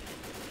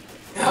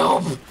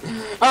 Help!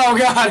 Oh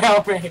God,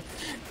 help me!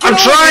 I'm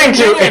trying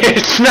to!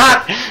 It's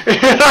not...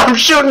 I'm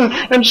shooting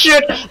and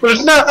shit, but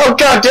it's not... Oh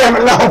God damn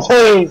it, no,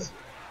 please!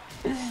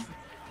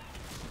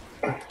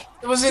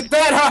 Was it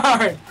that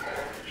hard?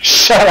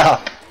 Shut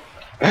up.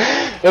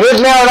 It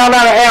is now that I'm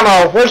out of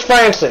ammo. Where's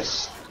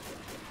Francis?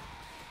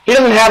 He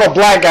doesn't have a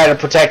black guy to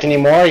protect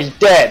anymore. He's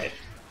dead.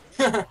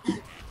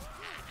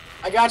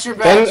 I got your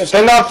back.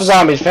 Fend off the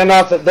zombies. Fend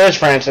off the... There's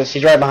Francis.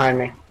 He's right behind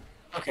me.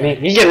 Okay.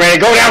 He's getting ready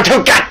to go down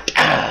too. God.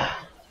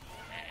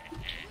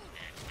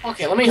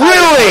 Okay, let me...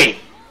 Really?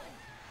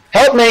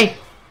 Help me,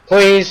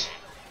 please.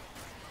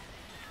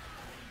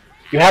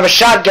 You have a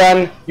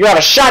shotgun. You have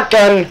a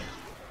shotgun.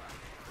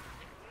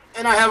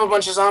 And I have a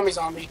bunch of zombies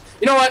on me.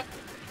 You know what?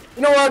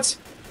 You know what?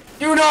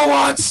 You know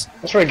what?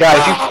 I swear to God,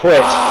 if you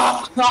quit.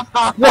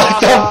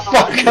 What the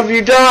fuck have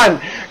you done?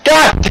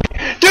 God,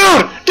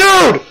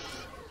 dude! Are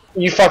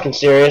you fucking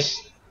serious?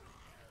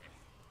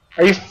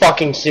 Are you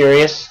fucking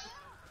serious?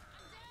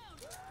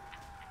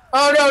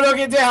 Oh no, don't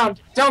get down!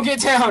 Don't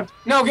get down!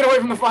 No, get away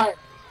from the fire!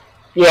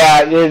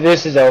 Yeah,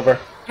 this is over.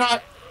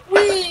 Not.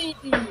 Whee!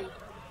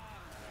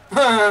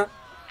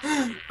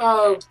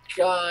 Oh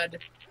God.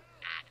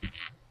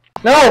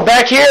 No,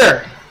 back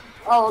here!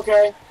 Oh,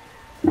 okay.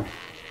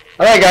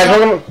 Alright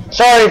guys,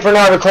 sorry for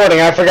not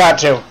recording, I forgot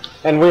to.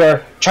 And we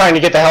are trying to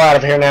get the hell out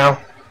of here now.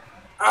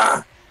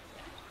 Ah!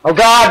 Oh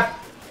God!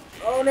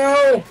 Oh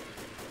no!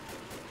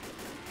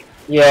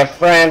 Yeah,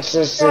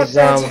 Francis is,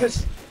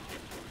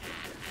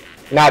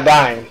 not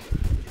dying.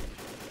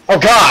 Oh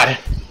God!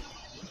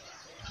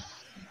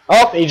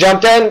 Oh, he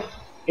jumped in!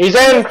 He's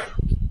in!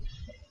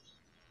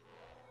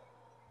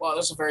 Wow,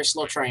 this is a very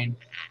slow train.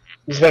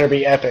 This better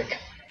be epic.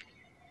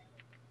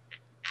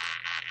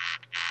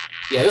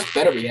 Yeah, this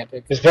better be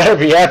epic. This better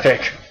be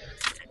epic.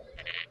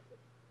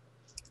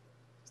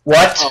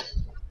 What? Oh.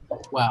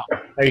 Wow.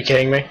 Are you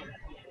kidding me?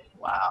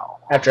 Wow.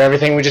 After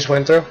everything we just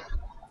went through?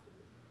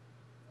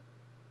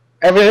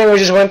 Everything we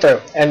just went through.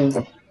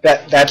 And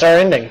that's our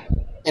ending.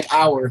 An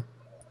hour.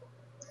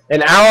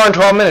 An hour and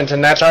 12 minutes,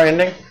 and that's our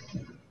ending?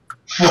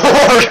 4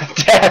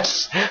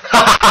 deaths!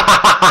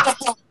 I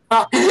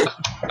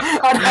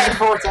died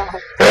 4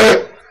 times.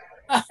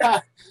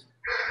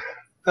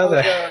 How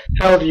the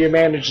hell do you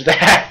manage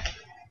that?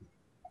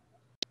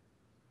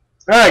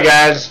 Alright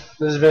guys,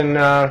 this has been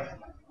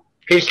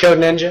Peace Code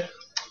Ninja,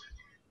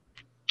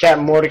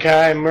 Captain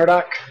Mordecai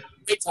Murdoch.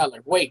 Wait,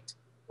 Tyler, wait.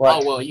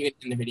 What? Oh, well, you get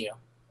in the video.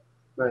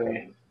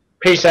 Okay.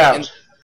 Peace out.